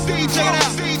proceed, check it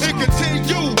out, and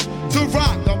continue to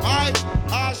rock the mic.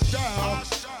 I shall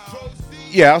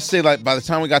proceed. Yeah, I'll say like by the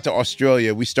time we got to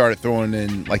Australia, we started throwing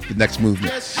in like the next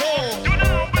movement. Sounds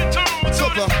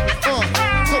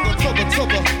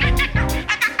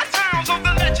of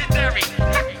the legendary.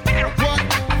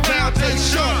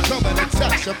 Foundation coming to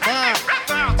touch your mind.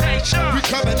 Foundation. We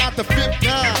coming out the 5th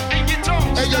now.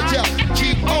 Hey, yo,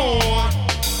 keep on.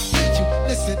 You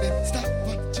listening? Stop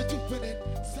what you're doing.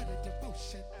 Set a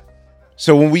devotion.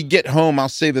 So when we get home, I'll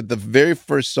say that the very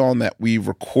first song that we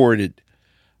recorded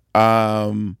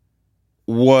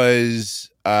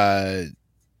was I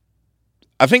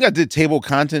think I did Table of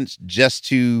Contents just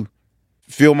to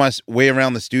feel my way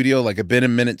around the studio. Like, it's been a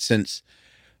minute since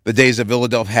the days of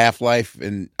Illadelph Half-Life,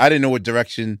 and I didn't know what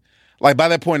direction. Like, by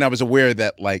that point, I was aware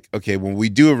that, like, okay, when we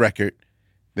do a record,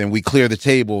 then we clear the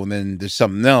table, and then there's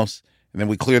something else, and then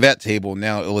we clear that table, and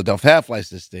now Illadelph Half-Life's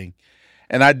this thing.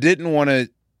 And I didn't want to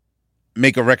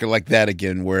make a record like that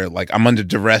again, where, like, I'm under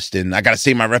duress, and I got to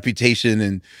save my reputation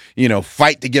and,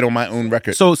 fight to get on my own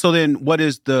record. So then what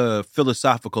is the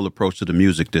philosophical approach to the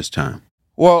music this time?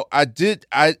 Well, I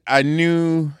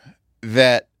knew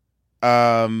that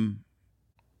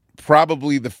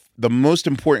probably the most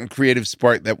important creative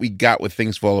spark that we got with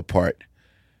Things Fall Apart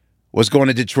was going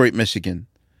to Detroit, Michigan,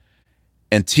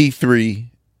 and T3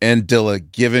 and Dilla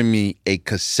giving me a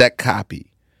cassette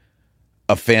copy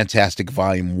of Fantastic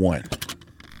Volume 1.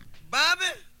 Bobby,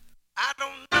 I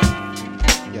don't know.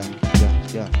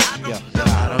 Yeah.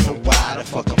 I don't know why the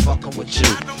fuck I'm fucking with you.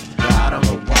 I don't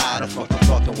know why the fuck I'm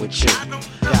fucking with you.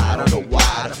 I don't know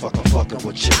why the fuck I'm fucking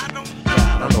with you.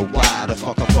 I don't know why the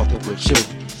fuck I'm fucking with you.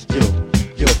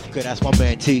 You, okay, that's my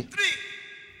man T.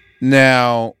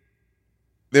 Now,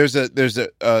 there's a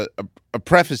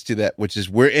preface to that, which is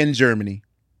we're in Germany,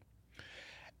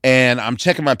 and I'm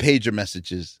checking my pager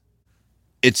messages.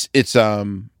 It's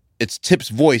Tip's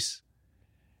voice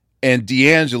and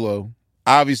D'Angelo.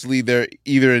 Obviously, they're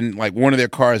either in like one of their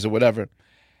cars or whatever,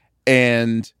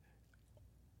 and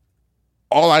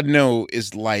all I know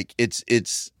is like it's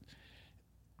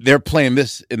they're playing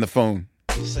this in the phone.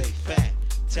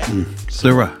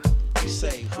 Sarah.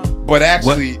 But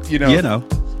actually,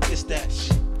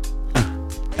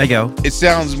 Hey, go. It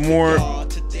sounds more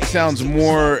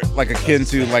like akin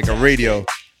to like a radio.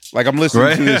 Like I'm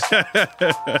listening to this.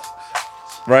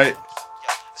 Right?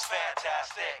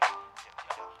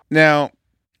 Now,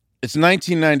 it's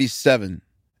 1997,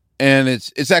 and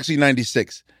it's actually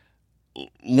 96.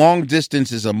 Long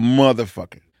distance is a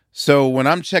motherfucker. So when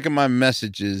I'm checking my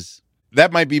messages,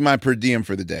 that might be my per diem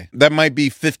for the day. That might be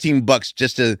 $15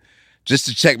 just to just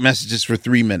to check messages for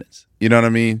 3 minutes. You know what I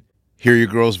mean? Hear your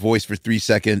girl's voice for 3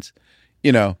 seconds,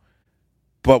 you know.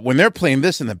 But when they're playing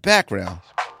this in the background,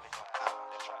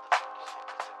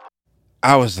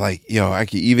 I was like, yo, I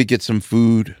could either get some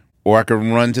food or I could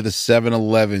run to the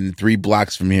 7-Eleven 3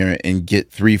 blocks from here and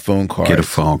get 3 phone cards. Get a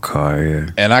phone card, yeah.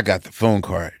 And I got the phone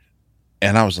card.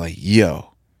 And I was like,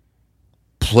 yo,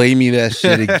 play me that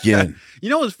shit again. You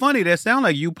know what's funny? That sound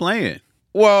like you playing.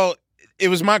 Well, it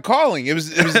was my calling. It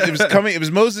was coming. It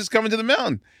was Moses coming to the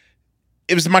mountain.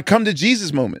 It was my come to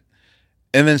Jesus moment.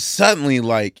 And then suddenly,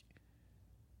 like,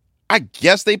 I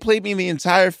guess they played me the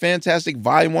entire Fantastic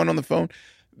Volume 1 on the phone.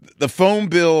 The phone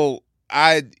bill,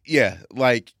 I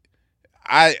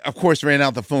of course ran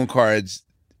out the phone cards,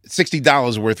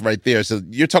 $60 worth right there. So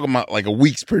you're talking about like a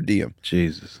week's per diem.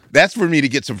 Jesus. That's for me to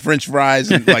get some French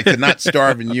fries and like to not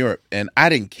starve in Europe. And I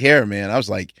didn't care, man. I was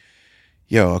like,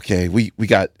 yo, okay, we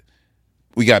got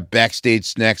backstage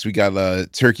snacks. We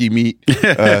got turkey meat,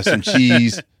 some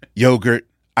cheese, yogurt.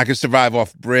 I could survive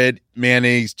off bread,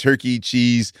 mayonnaise, turkey,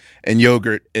 cheese, and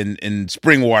yogurt and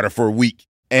spring water for a week.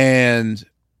 And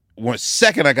one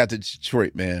second I got to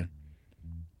Detroit, man,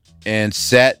 and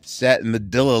sat in the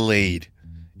Dillard.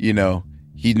 You know,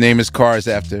 he'd name his cars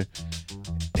after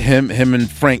him and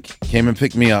Frank came and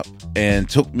picked me up and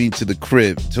took me to the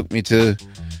crib, took me to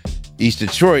East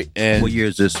Detroit. And what year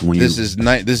is this? This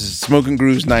is Smoking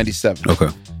Grooves 97. Okay.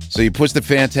 So he puts the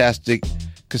Fantastic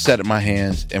cassette in my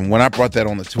hands, and when I brought that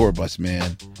on the tour bus,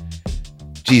 man,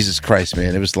 Jesus Christ,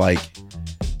 man, it was like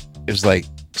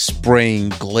spraying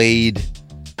Glade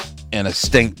in a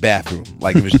stank bathroom.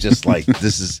 Like it was just like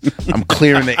I'm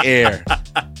clearing the air.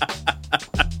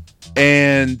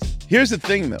 And here's the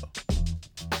thing, though.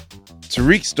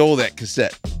 Tariq stole that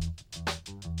cassette.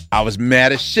 I was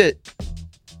mad as shit,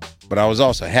 but I was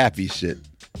also happy as shit.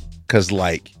 Because,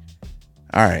 like,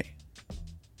 all right,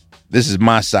 this is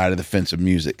my side of the fence of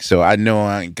music. So I know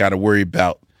I ain't got to worry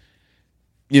about,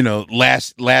 you know,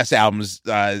 last album's,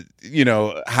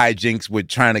 hijinks with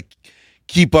trying to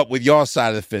keep up with y'all side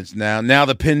of the fence. Now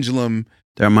the pendulum.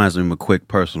 That reminds me of a quick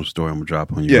personal story I'm going to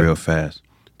drop on you real fast.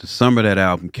 The summer that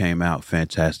album came out,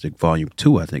 Fantastic Volume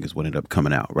 2, I think is what ended up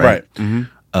coming out, right?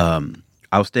 Mm-hmm.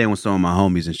 I was staying with some of my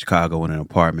homies in Chicago in an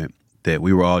apartment that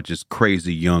we were all just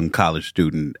crazy young college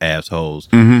student assholes.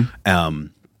 Mm-hmm.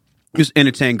 Just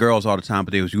entertain girls all the time,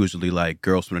 but they was usually like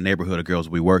girls from the neighborhood or girls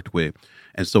we worked with.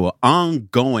 And so an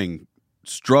ongoing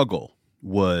struggle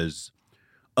was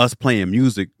us playing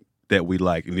music that we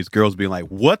like, and these girls being like,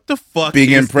 what the fuck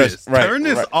being is impressed. this? Right, Turn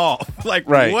this right. off. Like,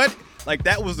 right. What? Like,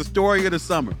 that was the story of the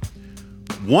summer.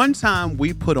 One time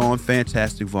we put on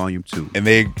Fantastic Volume 2. And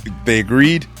they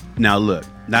agreed? Now look,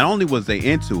 not only was they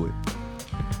into it,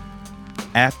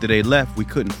 after they left, we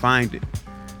couldn't find it.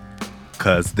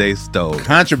 Because they stole it.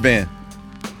 Contraband.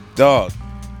 Dog.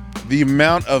 The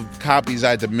amount of copies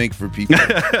I had to make for people.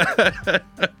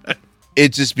 It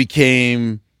just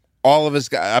became... All of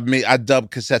us I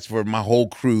dubbed cassettes for my whole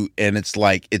crew, and it's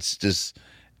like, it's just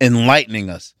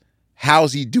enlightening us.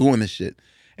 How's he doing this shit?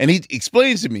 And he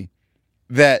explains to me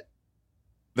that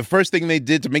the first thing they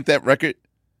did to make that record,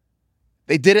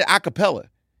 they did it a cappella.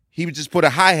 He would just put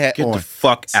a hi-hat on. Get the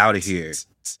fuck out of here.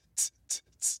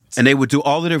 And they would do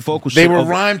all of their vocal shit. They would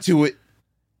rhyme to it,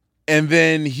 and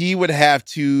then he would have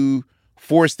to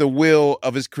force the will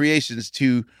of his creations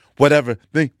to whatever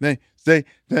they say,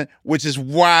 which is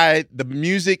why the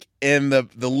music and the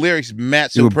lyrics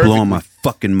match so perfectly. You were blowing my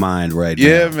fucking mind right now.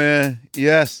 Yeah, man.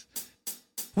 Yes.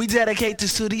 We dedicate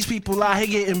this to these people out here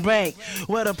getting banked.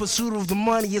 Where the pursuit of the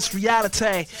money is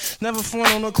reality. Never phone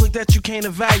on no click that you can't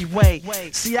evaluate.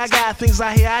 See, I got things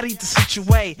out here I need to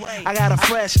situate. I got a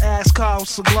fresh ass car with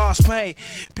some gloss paint.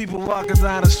 People walking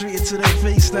down the street into their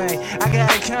face thing. I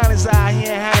got encounters out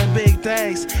here having big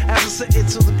things. As I sit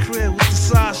into the crib with the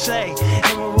sachet.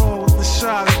 In my room with the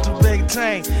shot with the big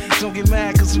tank. Don't get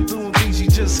mad cause I'm doing things you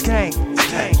just can't.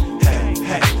 Hey, hey,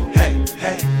 hey, hey,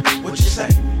 hey, what you say?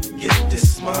 Get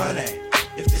this money.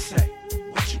 If they say,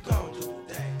 what you gonna do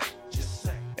today? Just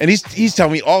say. And he's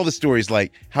telling me all the stories,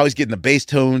 like how he's getting the bass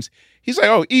tones. He's like,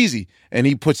 oh, easy. And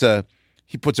he puts a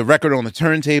record on the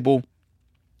turntable,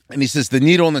 and he says the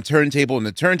needle on the turntable, and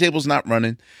the turntable's not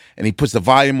running. And he puts the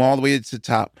volume all the way to the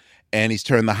top, and he's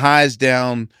turning the highs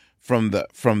down from the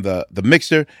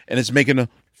mixer, and it's making a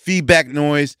feedback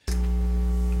noise.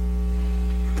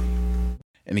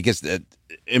 And he gets the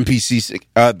MPC,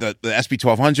 the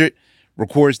SP1200,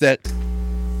 records that.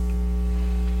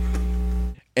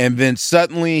 And then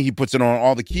suddenly he puts it on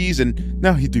all the keys, and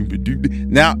now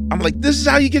now I'm like, this is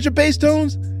how you get your bass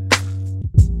tones?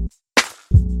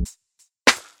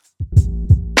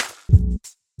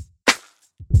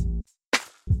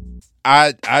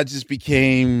 I just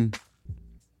became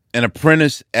an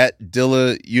apprentice at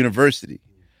Dilla University.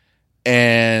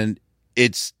 And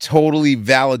it's totally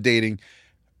validating.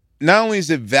 Not only is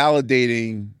it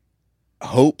validating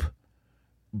hope,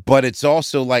 but it's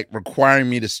also like requiring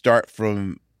me to start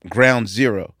from ground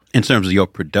zero. In terms of your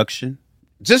production?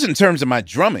 Just in terms of my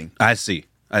drumming. I see.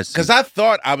 Because I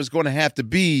thought I was going to have to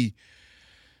be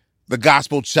the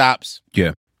gospel chops.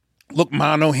 Yeah. Look,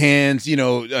 mono hands,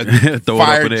 Throw fire it up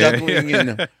in the air. juggling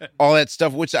and all that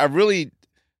stuff, which I really,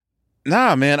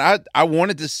 man, I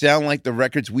wanted to sound like the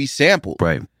records we sampled.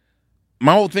 Right.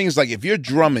 My whole thing is like, if you're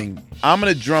drumming, I'm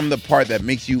going to drum the part that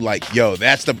makes you like, yo,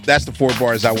 that's the 4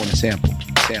 bars I want to sample.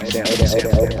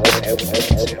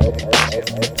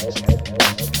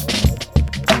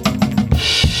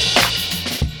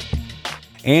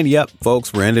 And yep,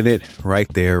 folks, we're ending it right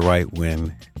there, right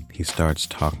when he starts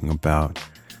talking about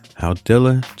how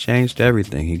Dilla changed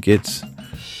everything. He gets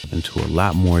into a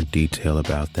lot more detail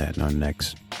about that in our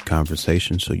next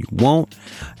conversation, so you won't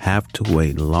have to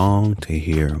wait long to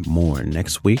hear more.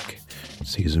 Next week,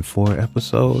 season 4,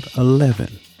 episode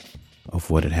 11 of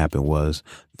What Had Happened Was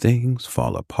Things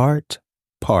Fall Apart,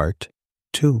 part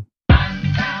 2.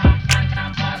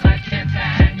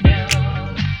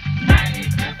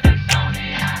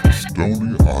 Stony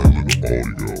Island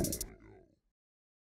Audio.